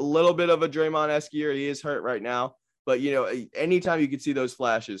a little bit of a Draymond-esque year. He is hurt right now, but anytime you could see those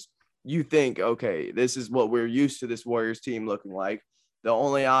flashes, you think, okay, this is what we're used to this Warriors team looking like. The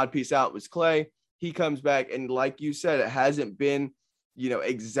only odd piece out was Klay. He comes back, and like you said, it hasn't been,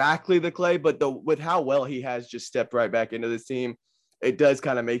 exactly the Klay, but with how well he has just stepped right back into this team, it does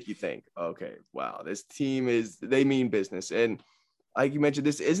kind of make you think, okay, wow, this team they mean business. And like you mentioned,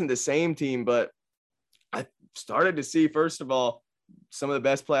 this isn't the same team, but I started to see, first of all, some of the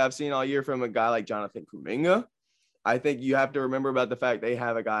best play I've seen all year from a guy like Jonathan Kuminga. I think you have to remember about the fact they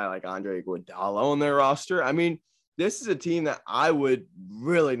have a guy like Andre Iguodala on their roster. I mean, this is a team that I would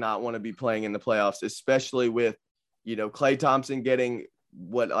really not want to be playing in the playoffs, especially with, Klay Thompson getting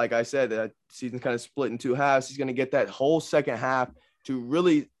what, like I said, the season's kind of split in two halves. He's going to get that whole second half to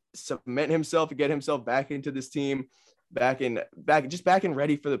really cement himself and get himself back into this team, back and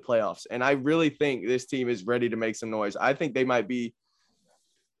ready for the playoffs. And I really think this team is ready to make some noise. I think they might be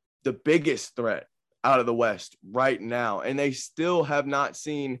the biggest threat out of the West right now. And they still have not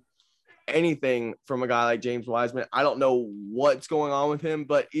seen anything from a guy like James Wiseman. I don't know what's going on with him,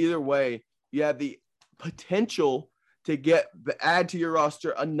 but either way, you have the potential to add to your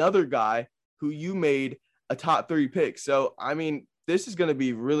roster another guy who you made a top 3 pick. So, I mean, this is going to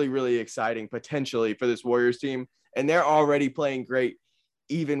be really, really exciting potentially for this Warriors team. And they're already playing great,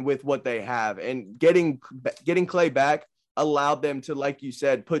 even with what they have. And getting Klay back allowed them to, like you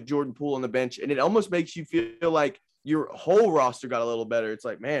said, put Jordan Poole on the bench. And it almost makes you feel like your whole roster got a little better. It's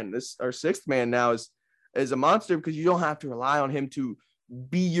like, man, our sixth man now is a monster because you don't have to rely on him to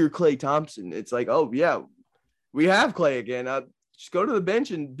be your Klay Thompson. It's like, oh yeah, we have Klay again. Just go to the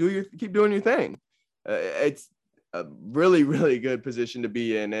bench and keep doing your thing. It's a really, really good position to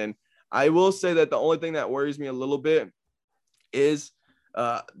be in. And I will say that the only thing that worries me a little bit is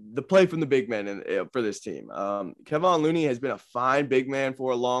the play from the big men for this team. Kevon Looney has been a fine big man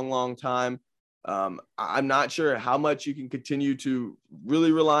for a long, long time. I'm not sure how much you can continue to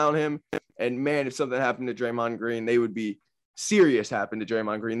really rely on him. And man, if something happened to Draymond Green, they would be serious happened to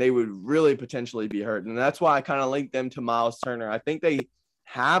Draymond Green. They would really potentially be hurt. And that's why I kind of linked them to Miles Turner. I think they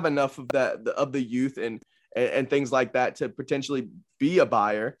have enough of the youth and things like that to potentially be a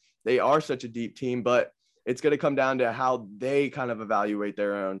buyer. They are such a deep team, but it's going to come down to how they kind of evaluate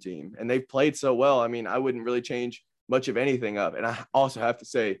their own team. And they've played so well. I mean, I wouldn't really change much of anything up. And I also have to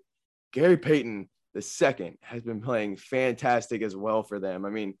say, Gary Payton II has been playing fantastic as well for them. I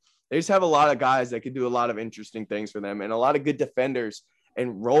mean, they just have a lot of guys that could do a lot of interesting things for them and a lot of good defenders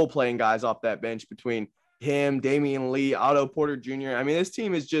and role-playing guys off that bench between him, Damian Lee, Otto Porter Jr. I mean, this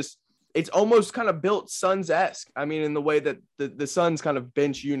team is just – it's almost kind of built Suns-esque. I mean, in the way that the Suns kind of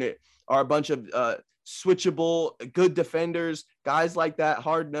bench unit are a bunch of switchable, good defenders, guys like that,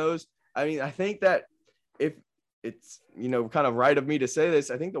 hard-nosed. I mean, I think that if it's, kind of right of me to say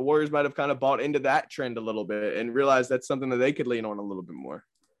this, I think the Warriors might have kind of bought into that trend a little bit and realized that's something that they could lean on a little bit more.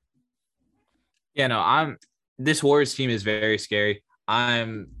 Yeah, no, this Warriors team is very scary.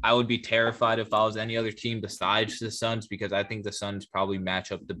 I would be terrified if I was any other team besides the Suns, because I think the Suns probably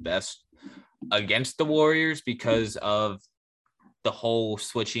match up the best against the Warriors because of the whole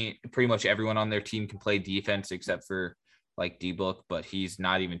switching. Pretty much everyone on their team can play defense except for like D-Book, but he's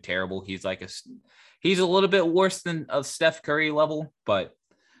not even terrible. He's he's a little bit worse than a Steph Curry level, but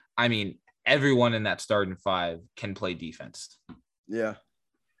I mean, everyone in that starting 5 can play defense. Yeah.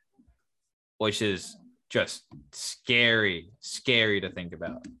 Which is just scary to think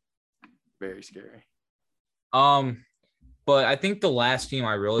about. Very scary. But I think the last team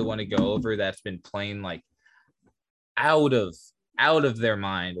I really want to go over that's been playing like out of their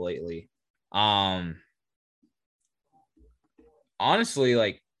mind lately. Honestly,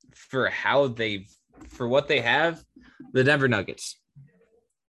 like for what they have, the Denver Nuggets.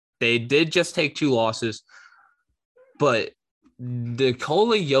 They did just take 2 losses, but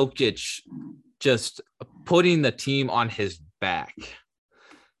Nikola Jokic just putting the team on his back.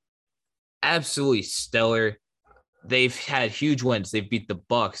 Absolutely stellar. They've had huge wins. They beat the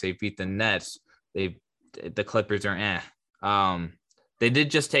Bucks. They beat the Nets. The Clippers are They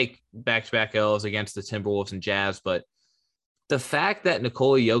did just take back-to-back L's against the Timberwolves and Jazz, but the fact that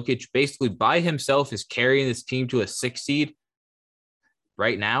Nikola Jokic basically by himself is carrying this team to a 6 seed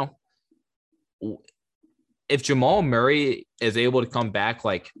right now, if Jamal Murray is able to come back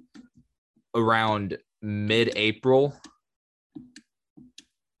like around mid-April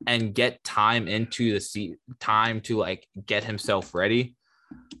and get time into the time to like get himself ready,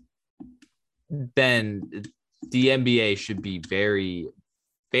 then the NBA should be very,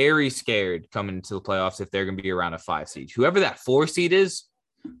 very scared coming into the playoffs if they're going to be around a 5 seed. Whoever that 4 seed is,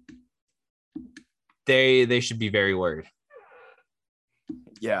 they should be very worried.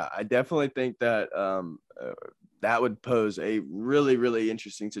 Yeah, I definitely think that that would pose a really, really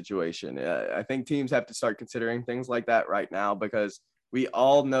interesting situation. I think teams have to start considering things like that right now because we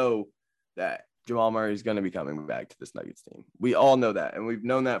all know that Jamal Murray is going to be coming back to this Nuggets team. We all know that, and we've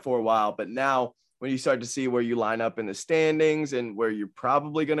known that for a while. But now when you start to see where you line up in the standings and where you're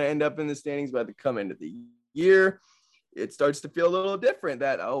probably going to end up in the standings by the come into the year, it starts to feel a little different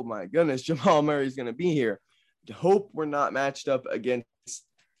that, oh, my goodness, Jamal Murray is going to be here. Hope we're not matched up against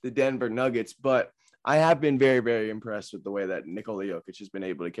the Denver Nuggets, but I have been very, very impressed with the way that Nikola Jokic has been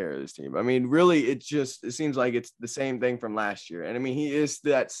able to carry this team. I mean, really, it seems like it's the same thing from last year. And I mean, he is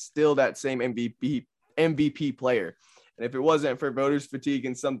still that same MVP player. And if it wasn't for voters fatigue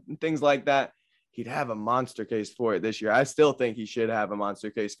and some things like that, he'd have a monster case for it this year. I still think he should have a monster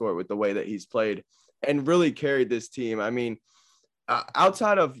case for it with the way that he's played and really carried this team. I mean,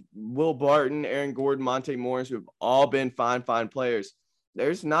 outside of Will Barton, Aaron Gordon, Monte Morris, who have all been fine players,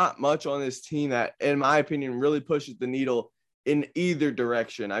 there's not much on this team that, in my opinion, really pushes the needle in either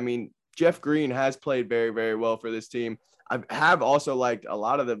direction. I mean, Jeff Green has played very, very well for this team. I have also liked a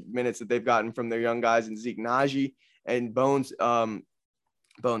lot of the minutes that they've gotten from their young guys, and Zeke Naji and Bones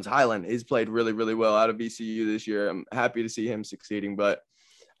Highland. He's played really, really well out of VCU this year. I'm happy to see him succeeding. But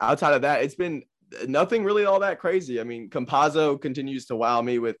outside of that, it's been nothing really all that crazy. I mean, Campazzo continues to wow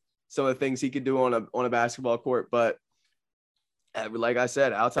me with some of the things he could do on a basketball court, but like I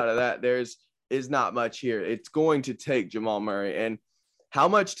said, outside of that, is not much here. It's going to take Jamal Murray, and how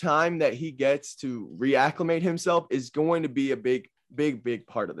much time that he gets to reacclimate himself is going to be a big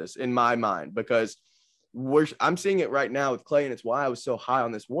part of this in my mind, because I'm seeing it right now with Clay, and it's why I was so high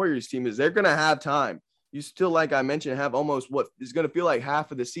on this Warriors team is they're going to have time. You still, like I mentioned, have almost what is going to feel like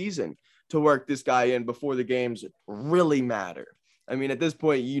half of the season to work this guy in before the games really matter. I mean, at this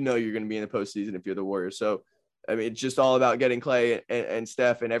point, you know you're going to be in the postseason if you're the Warriors. So, I mean, it's just all about getting Clay and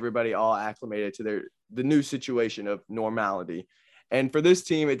Steph and everybody all acclimated to the new situation of normality. And for this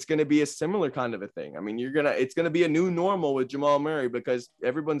team, it's going to be a similar kind of a thing. I mean, it's going to be a new normal with Jamal Murray because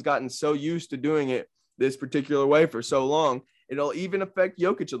everyone's gotten so used to doing it this particular way for so long. It'll even affect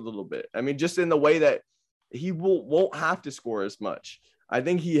Jokic a little bit. I mean, just in the way that he won't have to score as much. I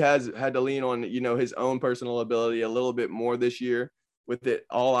think he has had to lean on, his own personal ability a little bit more this year with it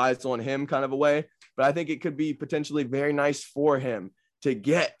all eyes on him kind of a way. But I think it could be potentially very nice for him to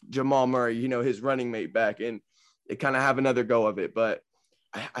get Jamal Murray, his running mate back and kind of have another go of it. But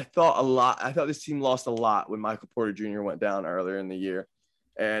I thought this team lost a lot when Michael Porter Jr. went down earlier in the year.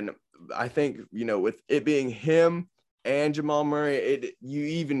 And I think, with it being him and Jamal Murray, you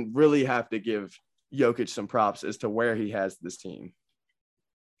even really have to give Jokic some props as to where he has this team.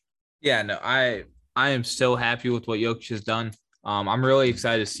 Yeah, no, I am so happy with what Jokic has done. I'm really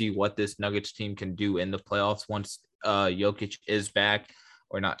excited to see what this Nuggets team can do in the playoffs once Jokic is back,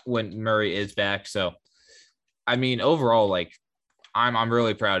 or not when Murray is back. So, I mean, overall, like I'm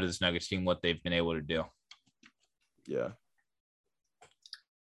really proud of this Nuggets team, what they've been able to do. Yeah.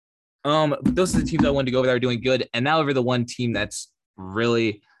 Those are the teams I wanted to go over that are doing good, and now over the one team that's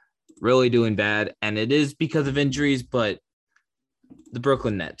really, really doing bad, and it is because of injuries, but the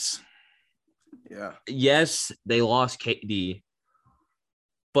Brooklyn Nets. Yeah. Yes, they lost KD.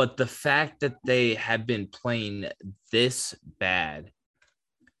 But the fact that they have been playing this bad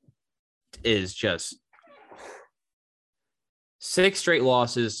is just 6 straight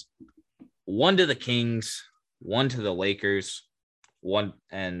losses, 1 to the Kings, 1 to the Lakers, 1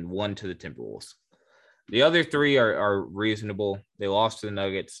 to the Timberwolves. The other 3 are reasonable. They lost to the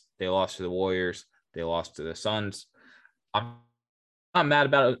Nuggets. They lost to the Warriors. They lost to the Suns. I'm not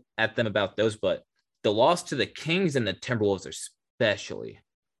mad at them about those, but the loss to the Kings and the Timberwolves especially.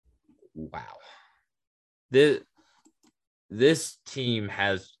 Wow. This team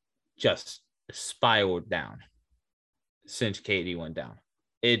has just spiraled down since KD went down.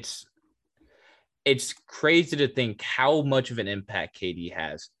 It's crazy to think how much of an impact KD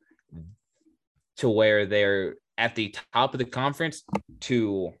has to where they're at the top of the conference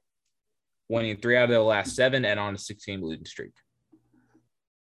to winning 3 out of their last 7 and on a 16 losing streak.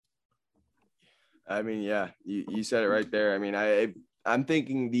 I mean, yeah, you said it right there. I mean, I'm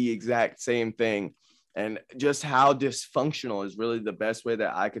thinking the exact same thing, and just how dysfunctional is really the best way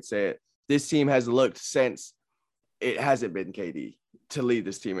that I could say it. This team has looked since it hasn't been KD to lead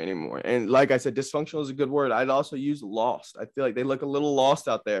this team anymore. And like I said, dysfunctional is a good word. I'd also use lost. I feel like they look a little lost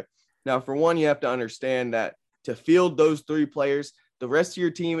out there. Now, for one, you have to understand that to field those three players, the rest of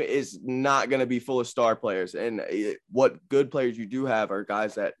your team is not going to be full of star players. And what good players you do have are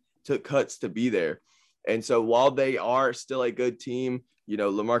guys that took cuts to be there. And so while they are still a good team, you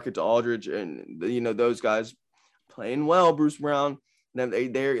know, LaMarcus Aldridge and, you know, those guys playing well, Bruce Brown,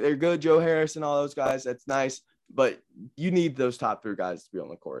 they're good, Joe Harris and all those guys. That's nice. But you need those top three guys to be on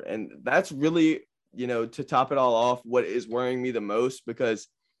the court. And that's really, you know, to top it all off, what is worrying me the most, because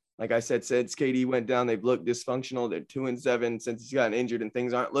like I said, since KD went down, they've looked dysfunctional. They're 2-7 since he's gotten injured and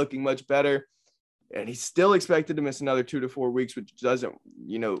things aren't looking much better. And he's still expected to miss another 2 to 4 weeks, which doesn't,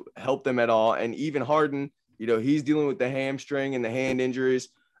 you know, help them at all. And even Harden, you know, he's dealing with the hamstring and the hand injuries.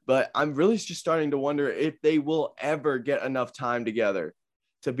 But I'm really just starting to wonder if they will ever get enough time together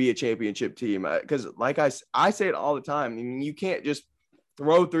to be a championship team. Because like I say it all the time, I mean, you can't just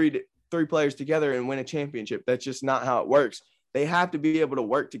throw three players together and win a championship. That's just not how it works. They have to be able to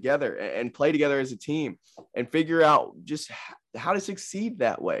work together and play together as a team and figure out just how to succeed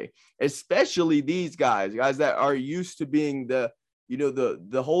that way, especially these guys that are used to being the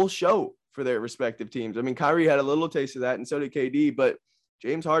whole show for their respective teams. I mean, Kyrie had a little taste of that, and so did KD, but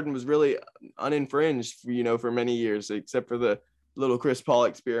James Harden was really uninfringed, for many years, except for the little Chris Paul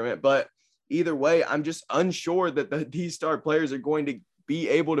experiment. But either way, I'm just unsure that these star players are going to be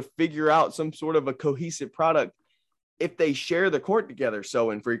able to figure out some sort of a cohesive product if they share the court together so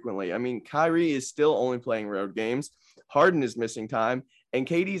infrequently. I mean, Kyrie is still only playing road games. Harden is missing time, and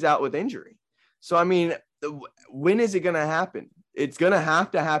KD's out with injury. So, I mean, when is it going to happen? It's going to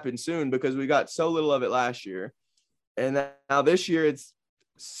happen soon, because we got so little of it last year. And now this year, it's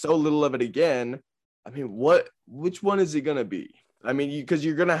so little of it again. I mean, which one is it going to be? I mean, because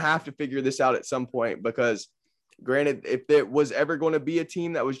you're going to have to figure this out at some point, because granted, if there was ever going to be a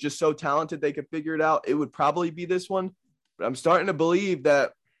team that was just so talented they could figure it out, it would probably be this one. But I'm starting to believe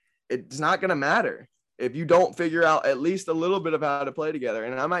that it's not going to matter if you don't figure out at least a little bit of how to play together.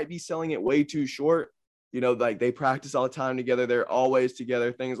 And I might be selling it way too short. Like they practice all the time together. They're always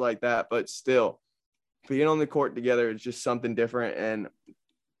together, things like that. But still, being on the court together is just something different. And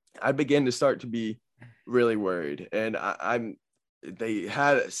I begin to start to be really worried. And they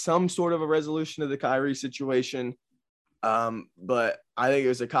had some sort of a resolution of the Kyrie situation. But I think it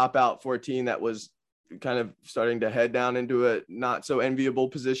was a cop-out for a team that was kind of starting to head down into a not so enviable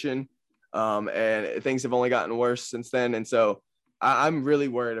position. And things have only gotten worse since then. And so I'm really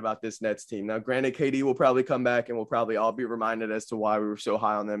worried about this Nets team. Now, granted, KD will probably come back and we'll probably all be reminded as to why we were so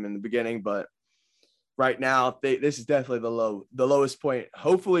high on them in the beginning. But right now, this is definitely the lowest point,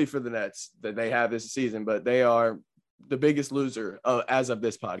 hopefully for the Nets, that they have this season. But they are the biggest loser as of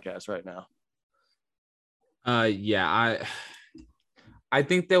this podcast right now. Yeah, I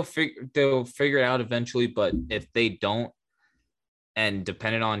think they'll figure it out eventually. But if they don't, and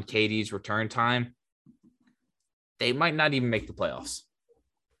depending on KD's return time, they might not even make the playoffs.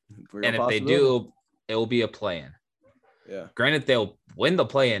 And if they do, it will be a play-in. Yeah. Granted, they'll win the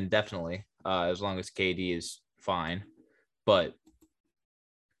play-in definitely, as long as KD is fine. But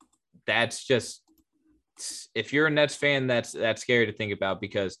that's just, if you're a Nets fan, that's scary to think about,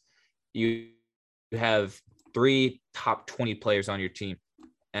 because you have 3 top 20 players on your team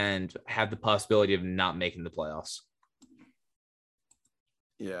and have the possibility of not making the playoffs.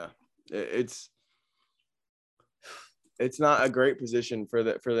 Yeah, it's not a great position for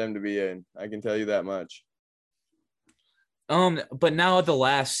them to be in. I can tell you that much. But now the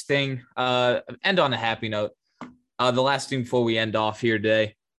last thing, end on a happy note. The last thing before we end off here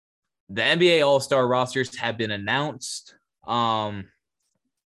today, the NBA All-Star rosters have been announced. I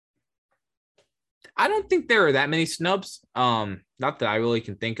don't think there are that many snubs. Not that I really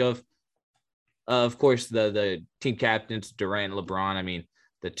can think of. Of course, the team captains, Durant and LeBron. I mean,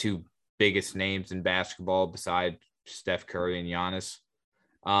 the 2 biggest names in basketball beside Steph Curry and Giannis.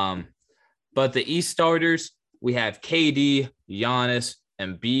 But the East starters, we have KD, Giannis,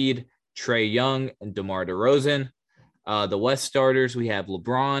 Embiid, Trae Young, and DeMar DeRozan. The West starters, we have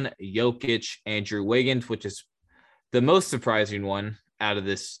LeBron, Jokic, Andrew Wiggins, which is the most surprising one out of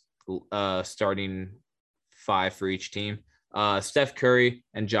this starting 5 for each team. Steph Curry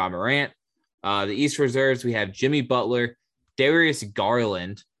and Ja Morant. The East reserves, we have Jimmy Butler, Darius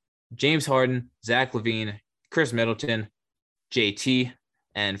Garland, James Harden, Zach LaVine, Chris Middleton, JT,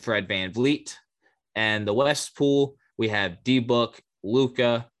 and Fred VanVleet. And the West pool, we have D-Book,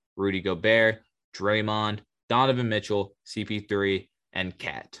 Luka, Rudy Gobert, Draymond, Donovan Mitchell, CP3, and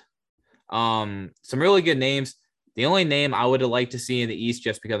Cat. Some really good names. The only name I would have liked to see in the East,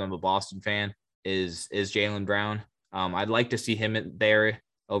 just because I'm a Boston fan, is Jaylen Brown. I'd like to see him there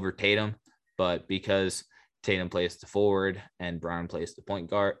over Tatum, but because Tatum plays the forward and Brown plays the point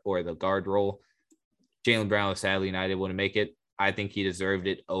guard or the guard role, Jaylen Brown was sadly United wouldn't make it. I think he deserved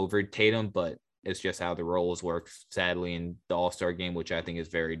it over Tatum, but it's just how the roles work, sadly, in the All-Star game, which I think is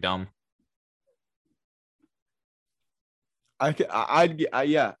very dumb. I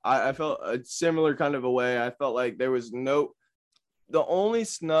felt a similar kind of a way. I felt like there was the only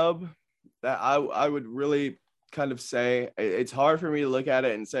snub that I would really kind of say, it's hard for me to look at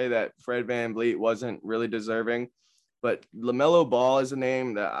it and say that Fred VanVleet wasn't really deserving, but LaMelo Ball is a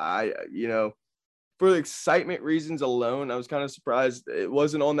name that for the excitement reasons alone, I was kind of surprised it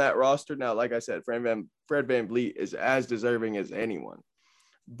wasn't on that roster. Now, like I said, Fred VanVleet is as deserving as anyone,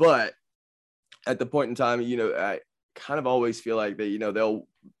 but at the point in time, I kind of always feel like that, they'll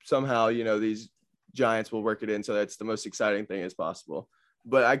somehow, these Giants will work it in so that's the most exciting thing as possible.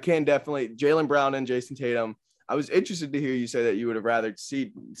 But I can definitely Jaylen Brown and Jason Tatum. I was interested to hear you say that you would have rather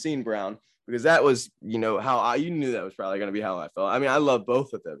seen Brown, because that was, how you knew that was probably going to be how I felt. I mean, I love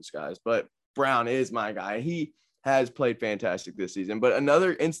both of those guys, but Brown is my guy. He has played fantastic this season. But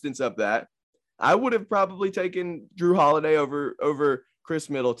another instance of that, I would have probably taken Jrue Holiday over Chris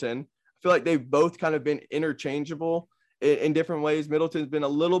Middleton. I feel like they've both kind of been interchangeable in different ways. Middleton's been a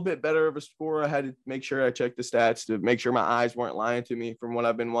little bit better of a scorer. I had to make sure I checked the stats to make sure my eyes weren't lying to me from what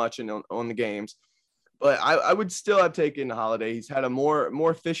I've been watching on the games. But I would still have taken Holiday. He's had a more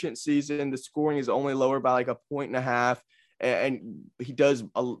efficient season. The scoring is only lower by like 1.5 points. And he does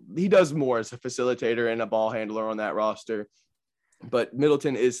more as a facilitator and a ball handler on that roster. But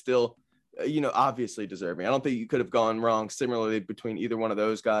Middleton is still, obviously deserving. I don't think you could have gone wrong similarly between either one of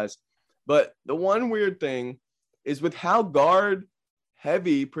those guys. But the one weird thing is with how guard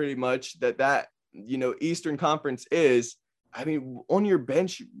heavy pretty much that Eastern Conference is. I mean, on your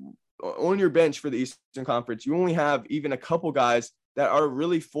bench for the Eastern Conference, you only have even a couple guys that are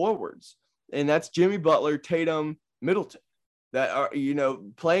really forwards, and that's Jimmy Butler, Tatum, Middleton, that are,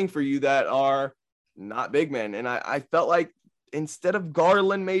 playing for you that are not big men. And I felt like instead of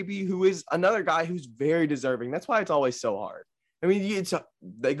Garland, maybe, who is another guy who's very deserving. That's why it's always so hard. I mean, it's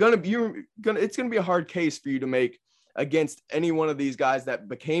going to be a hard case for you to make against any one of these guys that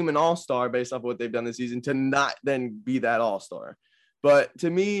became an all-star based off of what they've done this season to not then be that all-star. But to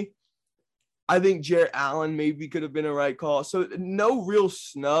me, I think Jarrett Allen maybe could have been a right call. So no real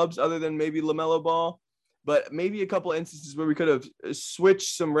snubs other than maybe LaMelo Ball, but maybe a couple of instances where we could have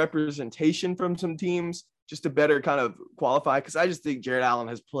switched some representation from some teams just to better kind of qualify. Because I just think Jarrett Allen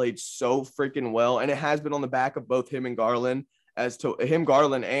has played so freaking well, and it has been on the back of both him and Garland,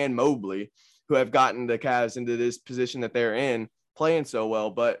 Garland and Mobley, who have gotten the Cavs into this position that they're in, playing so well.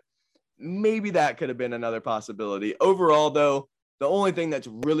 But maybe that could have been another possibility. Overall, though, the only thing that's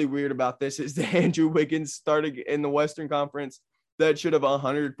really weird about this is the Andrew Wiggins starting in the Western Conference. That should have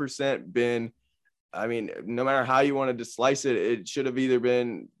 100% been, I mean, no matter how you wanted to slice it, it should have either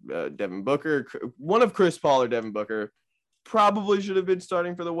been Devin Booker, one of Chris Paul or Devin Booker. Probably should have been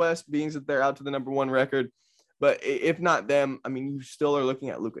starting for the West, being that they're out to the number one record. But if not them, I mean, you still are looking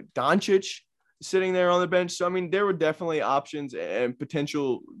at Luka Doncic sitting there on the bench. So, I mean, there were definitely options and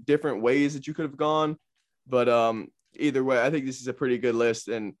potential different ways that you could have gone. But either way, I think this is a pretty good list.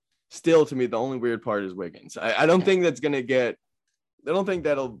 And still, to me, the only weird part is Wiggins. I don't think that's going to get – I don't think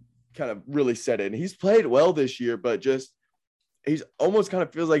that'll kind of really set in. He's played well this year, but just he's almost kind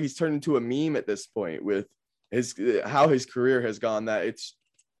of feels like he's turned into a meme at this point with how his career has gone, that it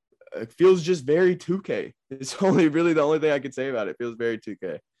feels just very 2K. It's only really the only thing I could say about it. It feels very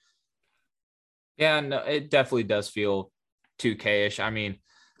 2K. Yeah, no, it definitely does feel 2K-ish. I mean,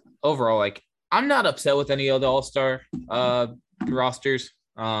 overall, like, I'm not upset with any of the All-Star rosters.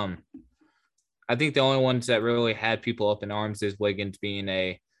 I think the only ones that really had people up in arms is Wiggins being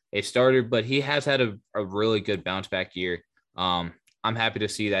a starter, but he has had a really good bounce back year. I'm happy to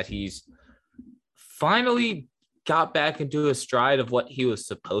see that he's finally got back into a stride of what he was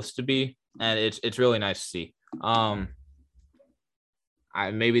supposed to be, and it's really nice to see.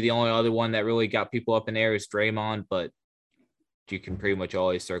 Maybe the only other one that really got people up in the air is Draymond, but you can pretty much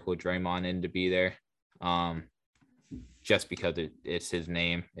always circle Draymond in to be there, just because it's his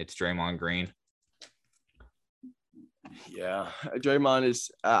name. It's Draymond Green. Yeah, Draymond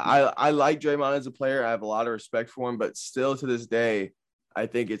is I like Draymond as a player. I have a lot of respect for him, but still to this day, I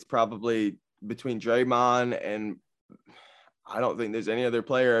think it's probably between Draymond and I don't think there's any other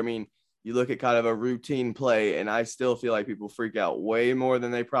player. I mean, you look at kind of a routine play, and I still feel like people freak out way more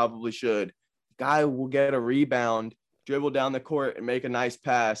than they probably should. Guy will get a rebound, dribble down the court, and make a nice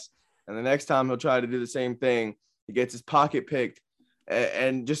pass. And the next time he'll try to do the same thing. He gets his pocket picked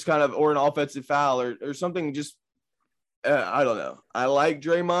and just kind of, or an offensive foul or something just I don't know. I like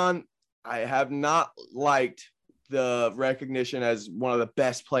Draymond. I have not liked the recognition as one of the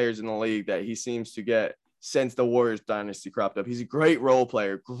best players in the league that he seems to get since the Warriors dynasty cropped up. He's a great role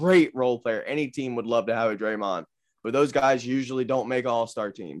player. Any team would love to have a Draymond, but those guys usually don't make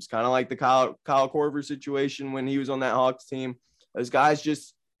all-star teams. Kind of like the Kyle Korver situation when he was on that Hawks team. Those guys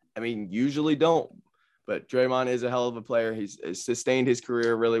just, usually don't. But Draymond is a hell of a player. He's sustained his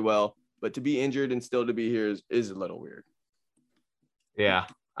career really well. But to be injured and still to be here is a little weird. Yeah,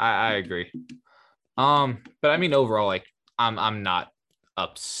 I agree. But overall, like I'm not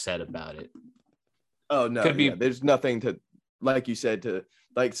upset about it. Oh no, there's nothing to, like you said, to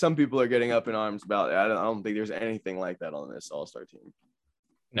like some people are getting up in arms about it. I don't think there's anything like that on this All-Star team.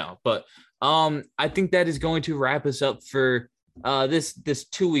 No, but I think that is going to wrap us up for this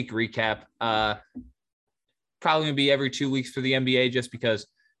 2-week recap. Probably gonna be every 2 weeks for the NBA just because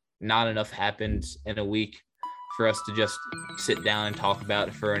not enough happens in a week for us to just sit down and talk about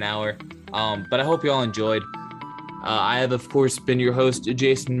it for an hour. But I hope you all enjoyed. I have, of course, been your host,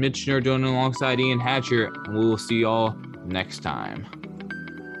 Jason Mitchner, doing alongside Ian Hatcher, and we will see you all next time.